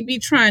much as he be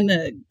trying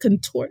to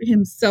contort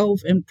himself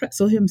and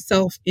pretzel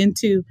himself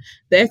into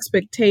the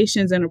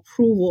expectations and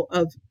approval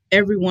of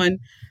everyone,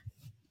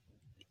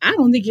 I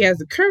don't think he has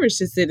the courage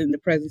to sit in the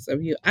presence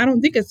of you. I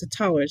don't think it's a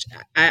tolerance.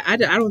 I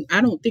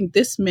don't think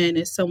this man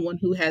is someone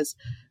who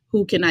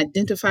can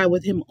identify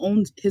with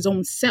his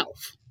own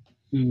self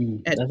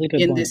that's a good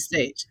in point. this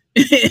stage.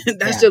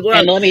 That's just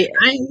what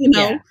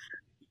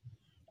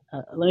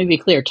let me be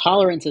clear.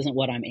 Tolerance isn't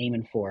what I'm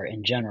aiming for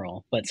in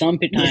general, but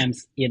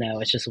sometimes,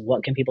 it's just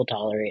what can people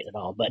tolerate at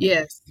all. But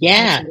Yes.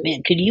 yeah, Absolutely.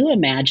 man, could you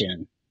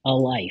imagine a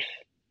life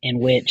in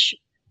which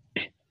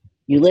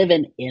you live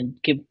in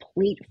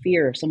complete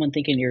fear of someone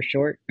thinking you're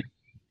short?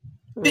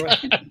 Right.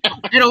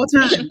 At all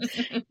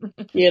times.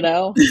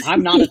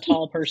 I'm not a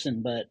tall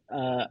person, but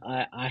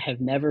I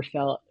have never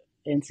felt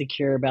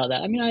insecure about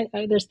that. I mean,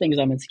 there's things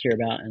I'm insecure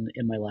about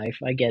in my life.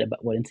 I get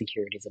about what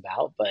insecurity is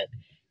about, but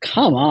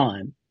come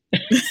on.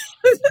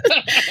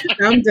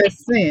 I'm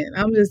just saying.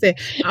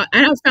 And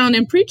I've found,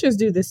 and preachers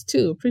do this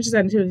too. Preachers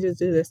and teachers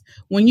do this.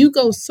 When you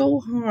go so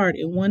hard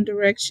in one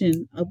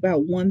direction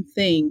about one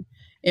thing,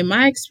 in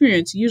my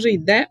experience, usually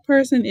that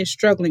person is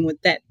struggling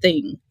with that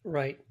thing.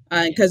 Right.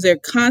 Because they're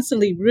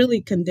constantly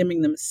really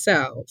condemning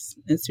themselves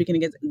and speaking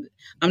against.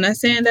 I'm not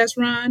saying that's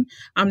Ron.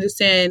 I'm just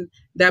saying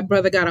that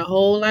brother got a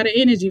whole lot of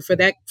energy for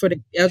the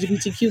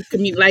LGBTQ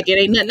community. Like it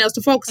ain't nothing else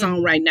to focus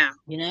on right now.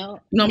 You know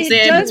what I'm It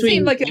saying? does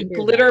seem like a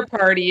glitter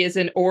party is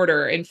in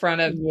order in front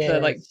of Yes.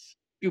 the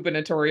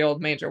gubernatorial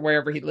manager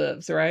wherever he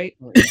lives, right?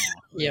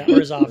 Yeah,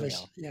 or his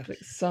office. Yeah, like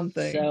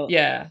something. So,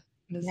 yeah,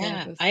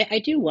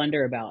 I do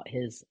wonder about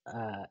his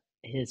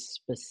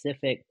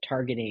specific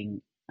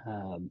targeting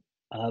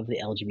of the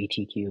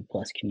LGBTQ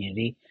plus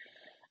community.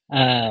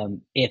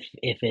 If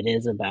it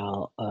is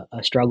about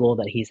a struggle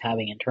that he's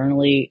having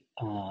internally,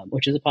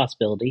 which is a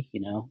possibility,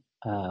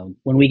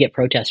 when we get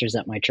protesters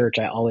at my church,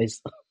 I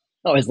always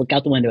look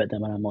out the window at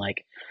them and I'm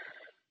like,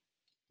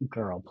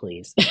 girl,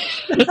 please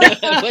put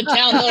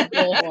down the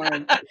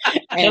bullhorn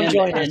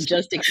and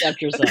just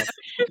accept yourself.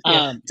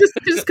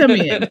 Just come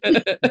in.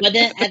 But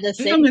then at the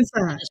same Come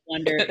time, I just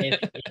wonder if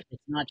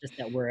it's not just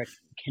that we're a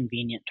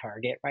convenient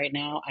target right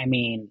now. I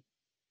mean,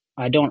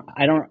 I don't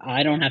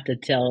have to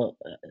tell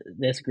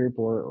this group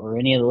or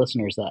any of the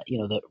listeners that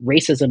that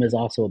racism is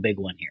also a big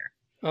one here.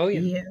 Oh yeah.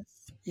 Yes.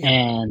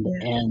 Yeah.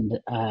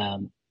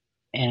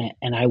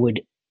 And I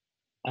would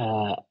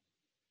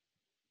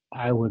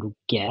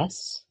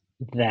guess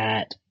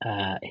that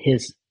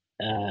his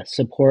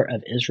support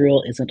of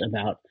Israel isn't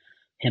about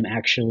him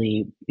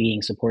actually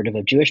being supportive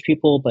of Jewish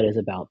people, but is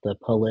about the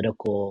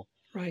political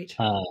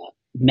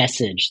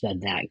message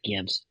that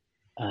gives.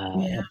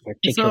 A particular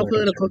it's all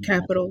political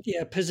capital.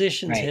 Yeah,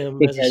 positions him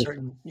because, as a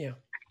certain. Yeah.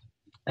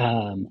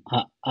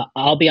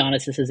 I'll be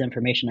honest. This is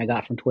information I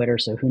got from Twitter,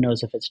 so who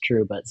knows if it's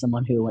true? But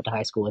someone who went to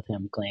high school with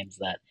him claims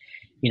that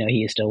he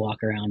used to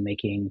walk around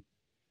making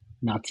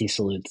Nazi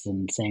salutes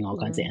and saying all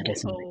kinds of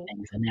anti-Semitic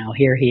things, and now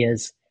here he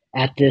is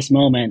at this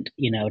moment,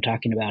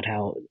 talking about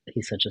how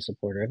he's such a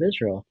supporter of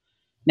Israel.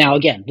 Now,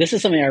 again, this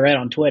is something I read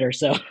on Twitter,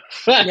 so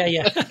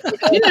yeah.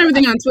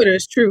 Everything on Twitter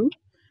is true.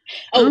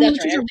 Oh, that's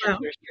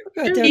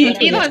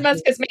right. Elon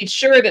Musk has made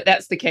sure that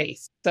that's the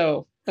case.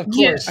 So of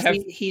course, I have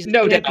he's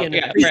no doubt.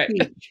 Yeah,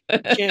 right.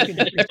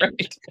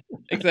 Right.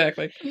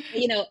 Exactly.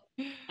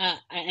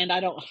 And I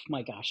don't. Oh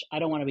my gosh, I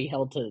don't want to be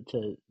held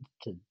to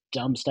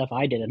dumb stuff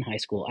I did in high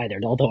school either.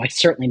 Although I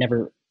certainly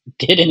never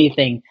did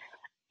anything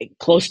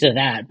close to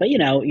that. But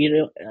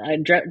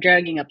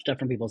dragging up stuff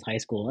from people's high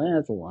school,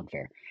 that's a little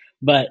unfair.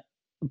 But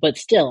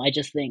still, I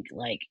just think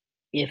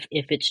if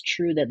it's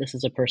true that this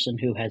is a person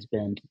who has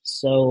been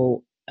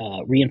so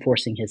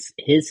reinforcing his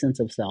sense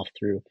of self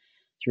through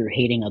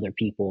hating other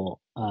people,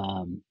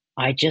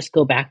 I just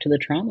go back to the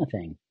trauma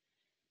thing.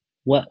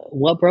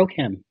 What broke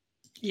him?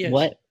 Yes.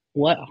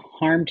 What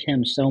harmed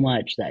him so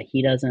much that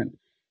he doesn't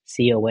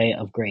see a way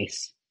of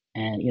grace?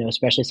 And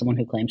especially someone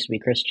who claims to be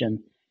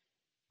Christian,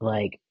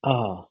 let's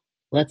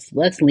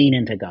lean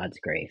into God's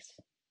grace.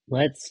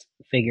 Let's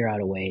figure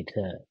out a way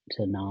to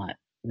not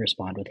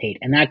respond with hate.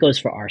 And that goes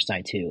for our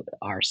side too.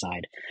 Our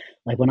side,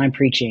 when I'm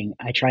preaching,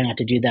 I try not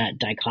to do that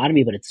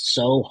dichotomy, but it's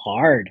so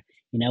hard.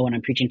 When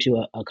I'm preaching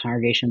to a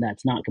congregation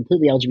that's not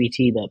completely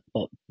LGBT,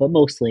 but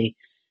mostly,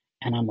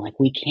 and I'm like,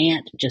 we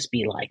can't just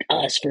be like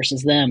us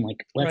versus them.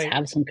 Let's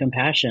have some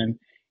compassion.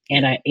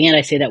 And I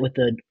say that with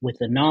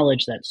the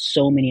knowledge that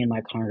so many in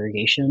my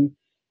congregation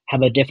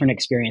have a different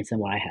experience than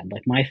what I had.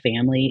 My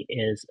family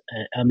is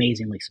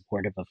amazingly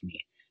supportive of me,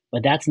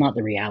 but that's not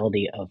the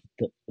reality of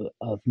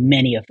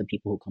many of the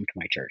people who come to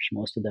my church.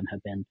 Most of them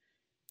have been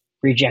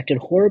rejected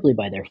horribly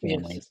by their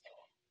families. Yes.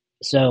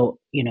 So,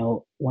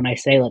 when I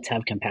say let's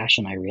have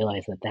compassion, I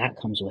realize that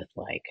comes with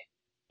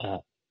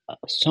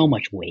so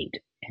much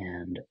weight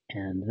and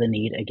the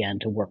need again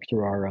to work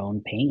through our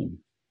own pain.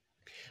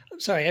 I'm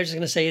sorry, I was just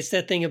going to say it's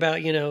that thing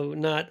about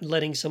not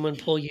letting someone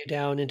pull you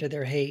down into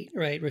their hate,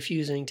 right?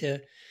 Refusing to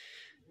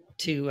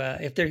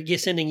if they're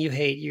sending you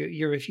hate,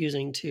 you're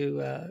refusing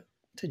to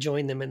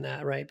join them in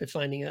that, right? But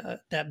finding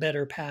that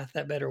better path,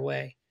 that better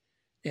way.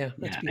 Yeah.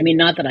 I mean,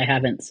 not that I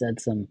haven't said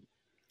some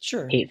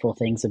hateful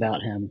things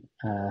about him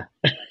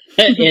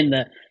in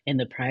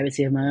the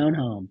privacy of my own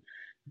home,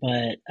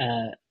 but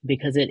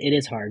because it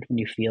is hard when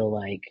you feel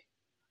like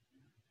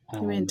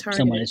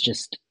someone is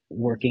just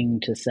working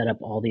to set up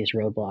all these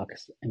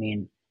roadblocks. I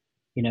mean,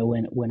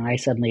 when I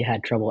suddenly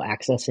had trouble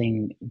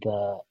accessing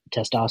the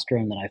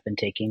testosterone that I've been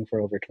taking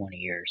for over 20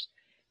 years,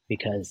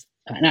 because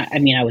and I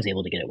mean, I was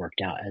able to get it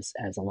worked out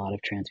as a lot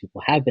of trans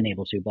people have been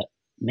able to, but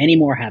many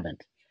more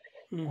haven't,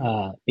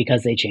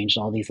 because they changed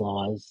all these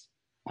laws.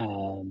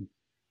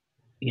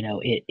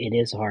 It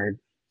is hard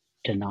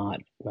to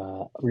not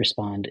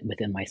respond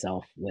within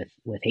myself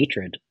with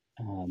hatred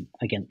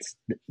against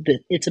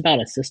it's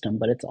about a system,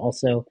 but it's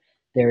also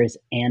there is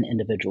an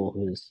individual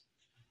who's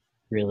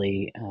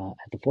really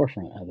at the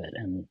forefront of it,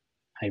 and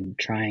I'm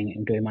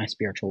doing my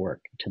spiritual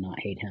work to not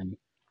hate him,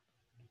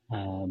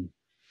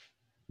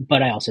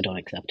 but I also don't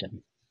accept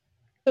him.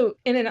 So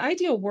in an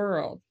ideal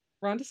world,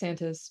 Ron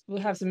DeSantis will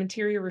have some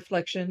interior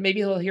reflection. Maybe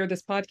he'll hear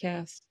this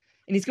podcast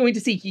and he's going to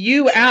seek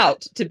you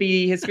out to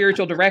be his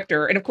spiritual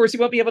director. And of course, you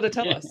won't be able to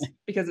tell us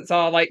because it's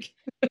all like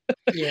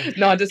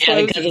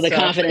non-disclosed. Because of the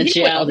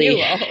confidentiality.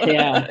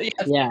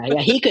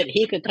 Yeah.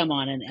 He could come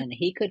on and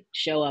he could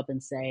show up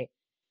and say,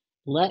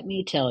 let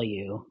me tell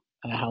you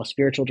how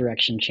spiritual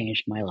direction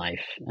changed my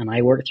life. And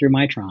I worked through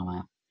my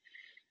trauma.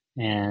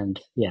 And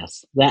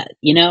yes,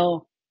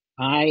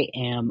 I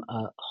am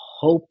a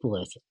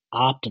hopeless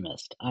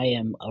optimist. I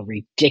am a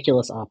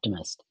ridiculous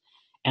optimist.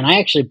 And I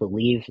actually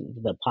believe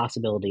the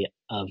possibility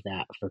of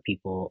that for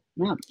people,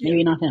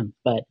 maybe not him,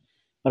 but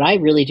I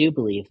really do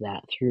believe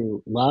that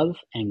through love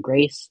and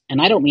grace.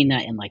 And I don't mean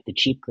that in like the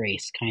cheap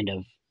grace kind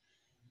of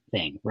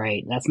thing,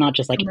 right? That's not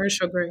just like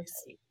commercial grace.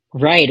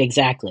 Right,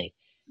 exactly.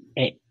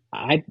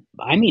 I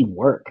mean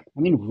work.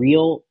 I mean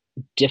real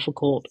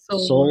difficult,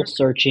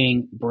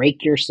 soul-searching,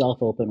 break yourself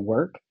open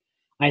work.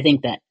 I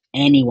think that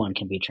anyone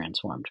can be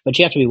transformed, but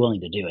you have to be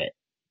willing to do it.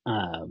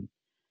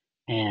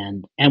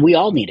 And we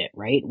all need it,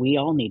 right? We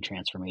all need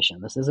transformation.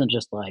 This isn't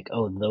just like,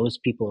 oh, those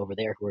people over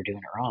there who are doing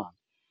it wrong.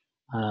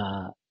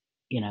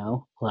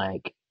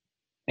 Like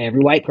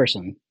every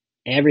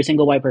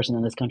single white person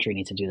in this country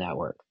needs to do that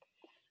work.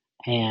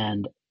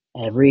 And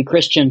every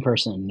Christian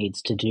person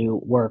needs to do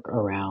work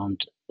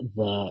around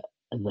the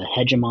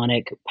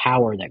hegemonic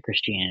power that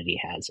Christianity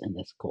has in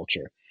this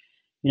culture.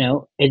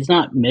 It's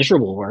not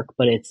miserable work,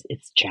 but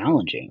it's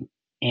challenging,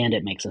 and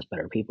it makes us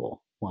better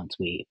people once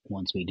we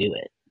do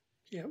it.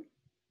 Yeah,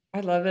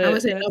 I love it. I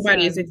would say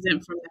nobody is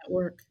exempt from that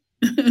work.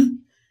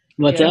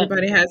 What's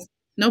that?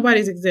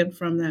 Nobody's exempt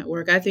from that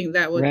work. I think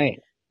that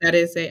that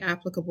is a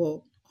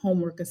applicable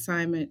homework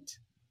assignment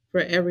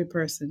for every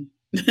person,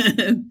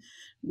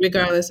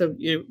 regardless of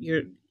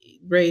your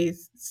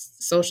race,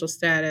 social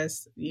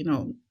status,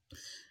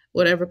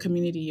 whatever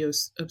community you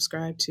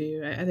subscribe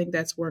to. I think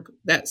that's work.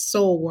 That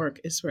soul work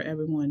is for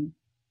everyone.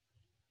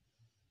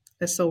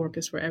 That soul work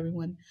is for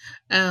everyone.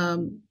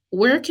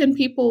 Where can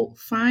people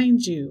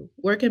find you?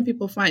 Where can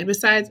people find,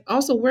 besides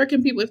also, where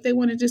can people, if they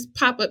want to just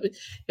pop up,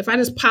 if I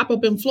just pop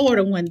up in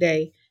Florida one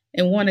day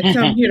and want to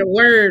come hear the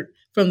word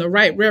from the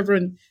Right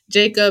Reverend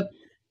Jakob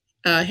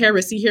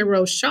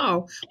Hero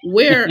Shaw,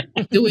 where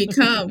do we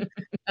come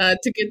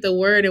to get the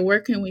word, and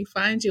where can we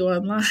find you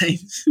online?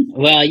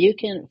 Well, you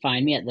can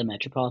find me at the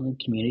Metropolitan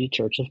Community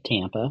Church of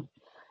Tampa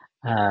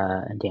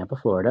in Tampa,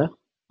 Florida.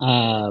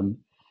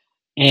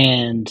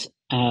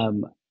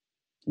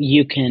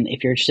 You can,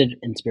 if you're interested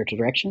in spiritual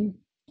direction,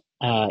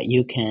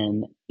 you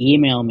can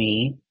email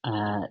me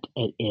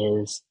it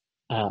is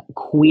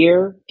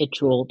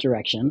queer-itual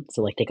direction.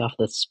 So like take off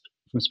this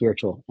from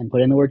spiritual and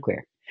put in the word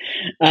queer.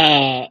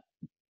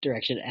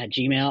 Direction at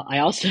Gmail. I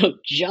also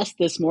just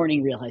this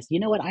morning realized, you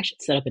know what? I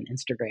should set up an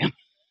Instagram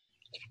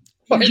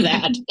for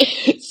that.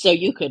 So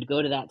you could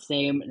go to that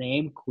same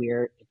name,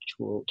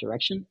 queer-itual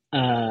direction,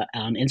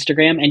 on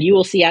Instagram, and you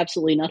will see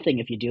absolutely nothing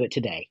if you do it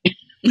today.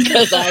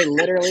 Because I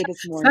literally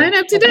this morning sign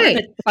up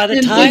today. By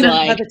the time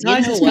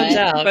this comes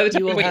out, by the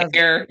time we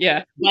air,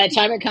 by the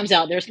time it comes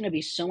out, there's going to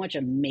be so much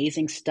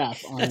amazing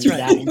stuff on that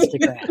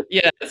Instagram.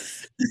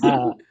 Yes.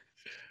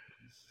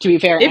 To be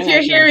fair, if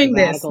you're hearing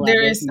this,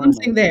 there is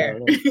something there.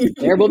 So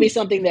there will be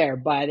something there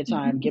by the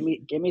time. Give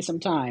me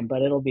some time,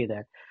 but it'll be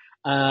there.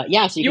 So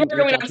you are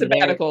going on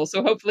sabbatical,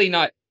 so hopefully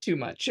not too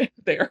much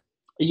there.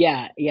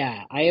 Yeah.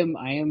 I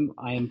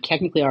am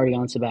technically already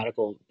on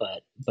sabbatical,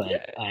 but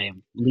I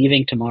am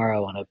leaving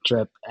tomorrow on a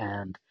trip,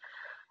 and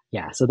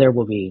so there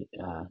will be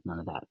none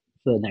of that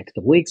for the next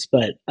couple weeks.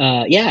 But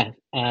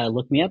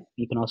look me up.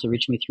 You can also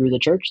reach me through the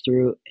church,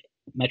 through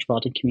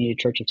Metropolitan Community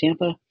Church of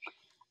Tampa,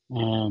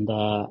 and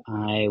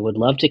I would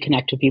love to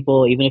connect with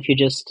people, even if you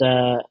just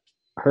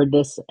heard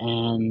this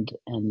and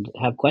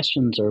have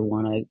questions or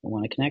want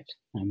to connect.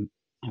 I'm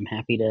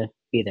happy to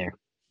be there.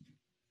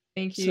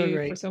 Thank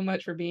you so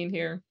much for being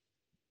here.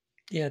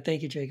 Yeah,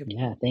 thank you, Jakob.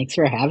 Yeah, thanks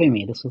for having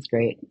me. This was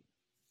great.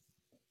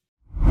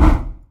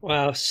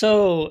 Wow,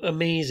 so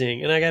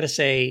amazing. And I got to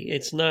say,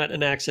 it's not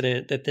an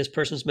accident that this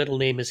person's middle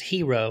name is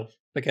Hero,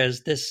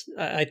 because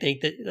I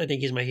think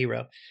he's my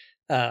hero.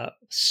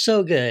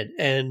 So good.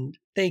 And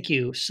thank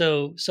you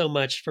so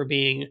much for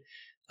being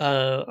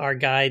our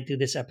guide through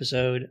this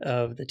episode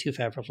of the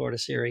Fab For Florida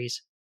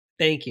series.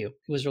 Thank you.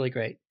 It was really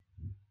great.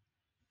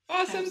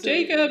 Awesome,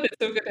 Jakob. It's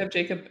so good to have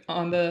Jakob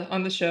on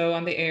the show,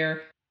 on the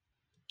air.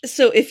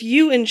 So if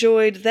you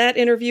enjoyed that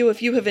interview,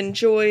 if you have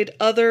enjoyed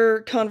other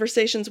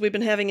conversations we've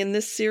been having in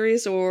this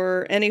series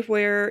or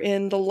anywhere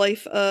in the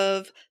life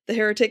of the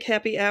Heretic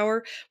Happy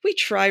Hour, we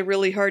try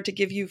really hard to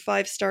give you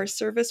 5-star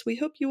service. We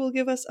hope you will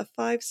give us a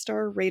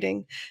 5-star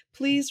rating.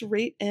 Please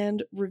rate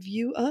and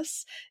review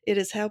us. It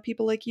is how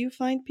people like you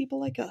find people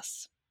like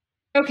us.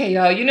 Okay,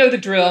 y'all, you know the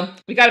drill.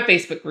 We got a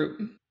Facebook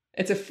group.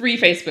 It's a free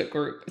Facebook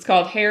group. It's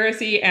called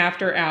Heresy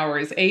After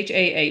Hours,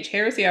 HAH,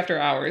 Heresy After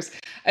Hours.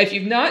 If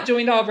you've not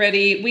joined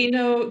already, we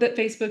know that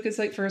Facebook is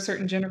like for a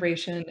certain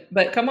generation,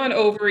 but come on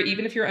over,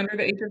 even if you're under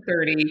the age of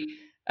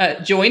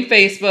 30. Join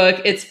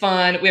Facebook. It's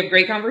fun. We have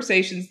great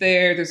conversations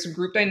there. There's some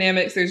group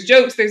dynamics. There's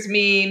jokes. There's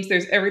memes.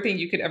 There's everything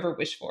you could ever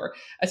wish for.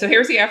 So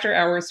Heresy After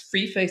Hours,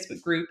 free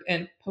Facebook group,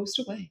 and post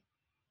away.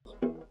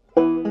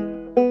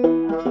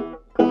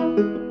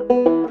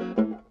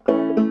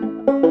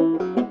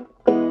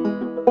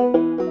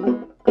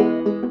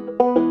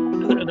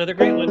 Another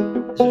great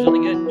one. This was really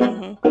good.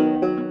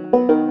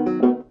 Mm-hmm.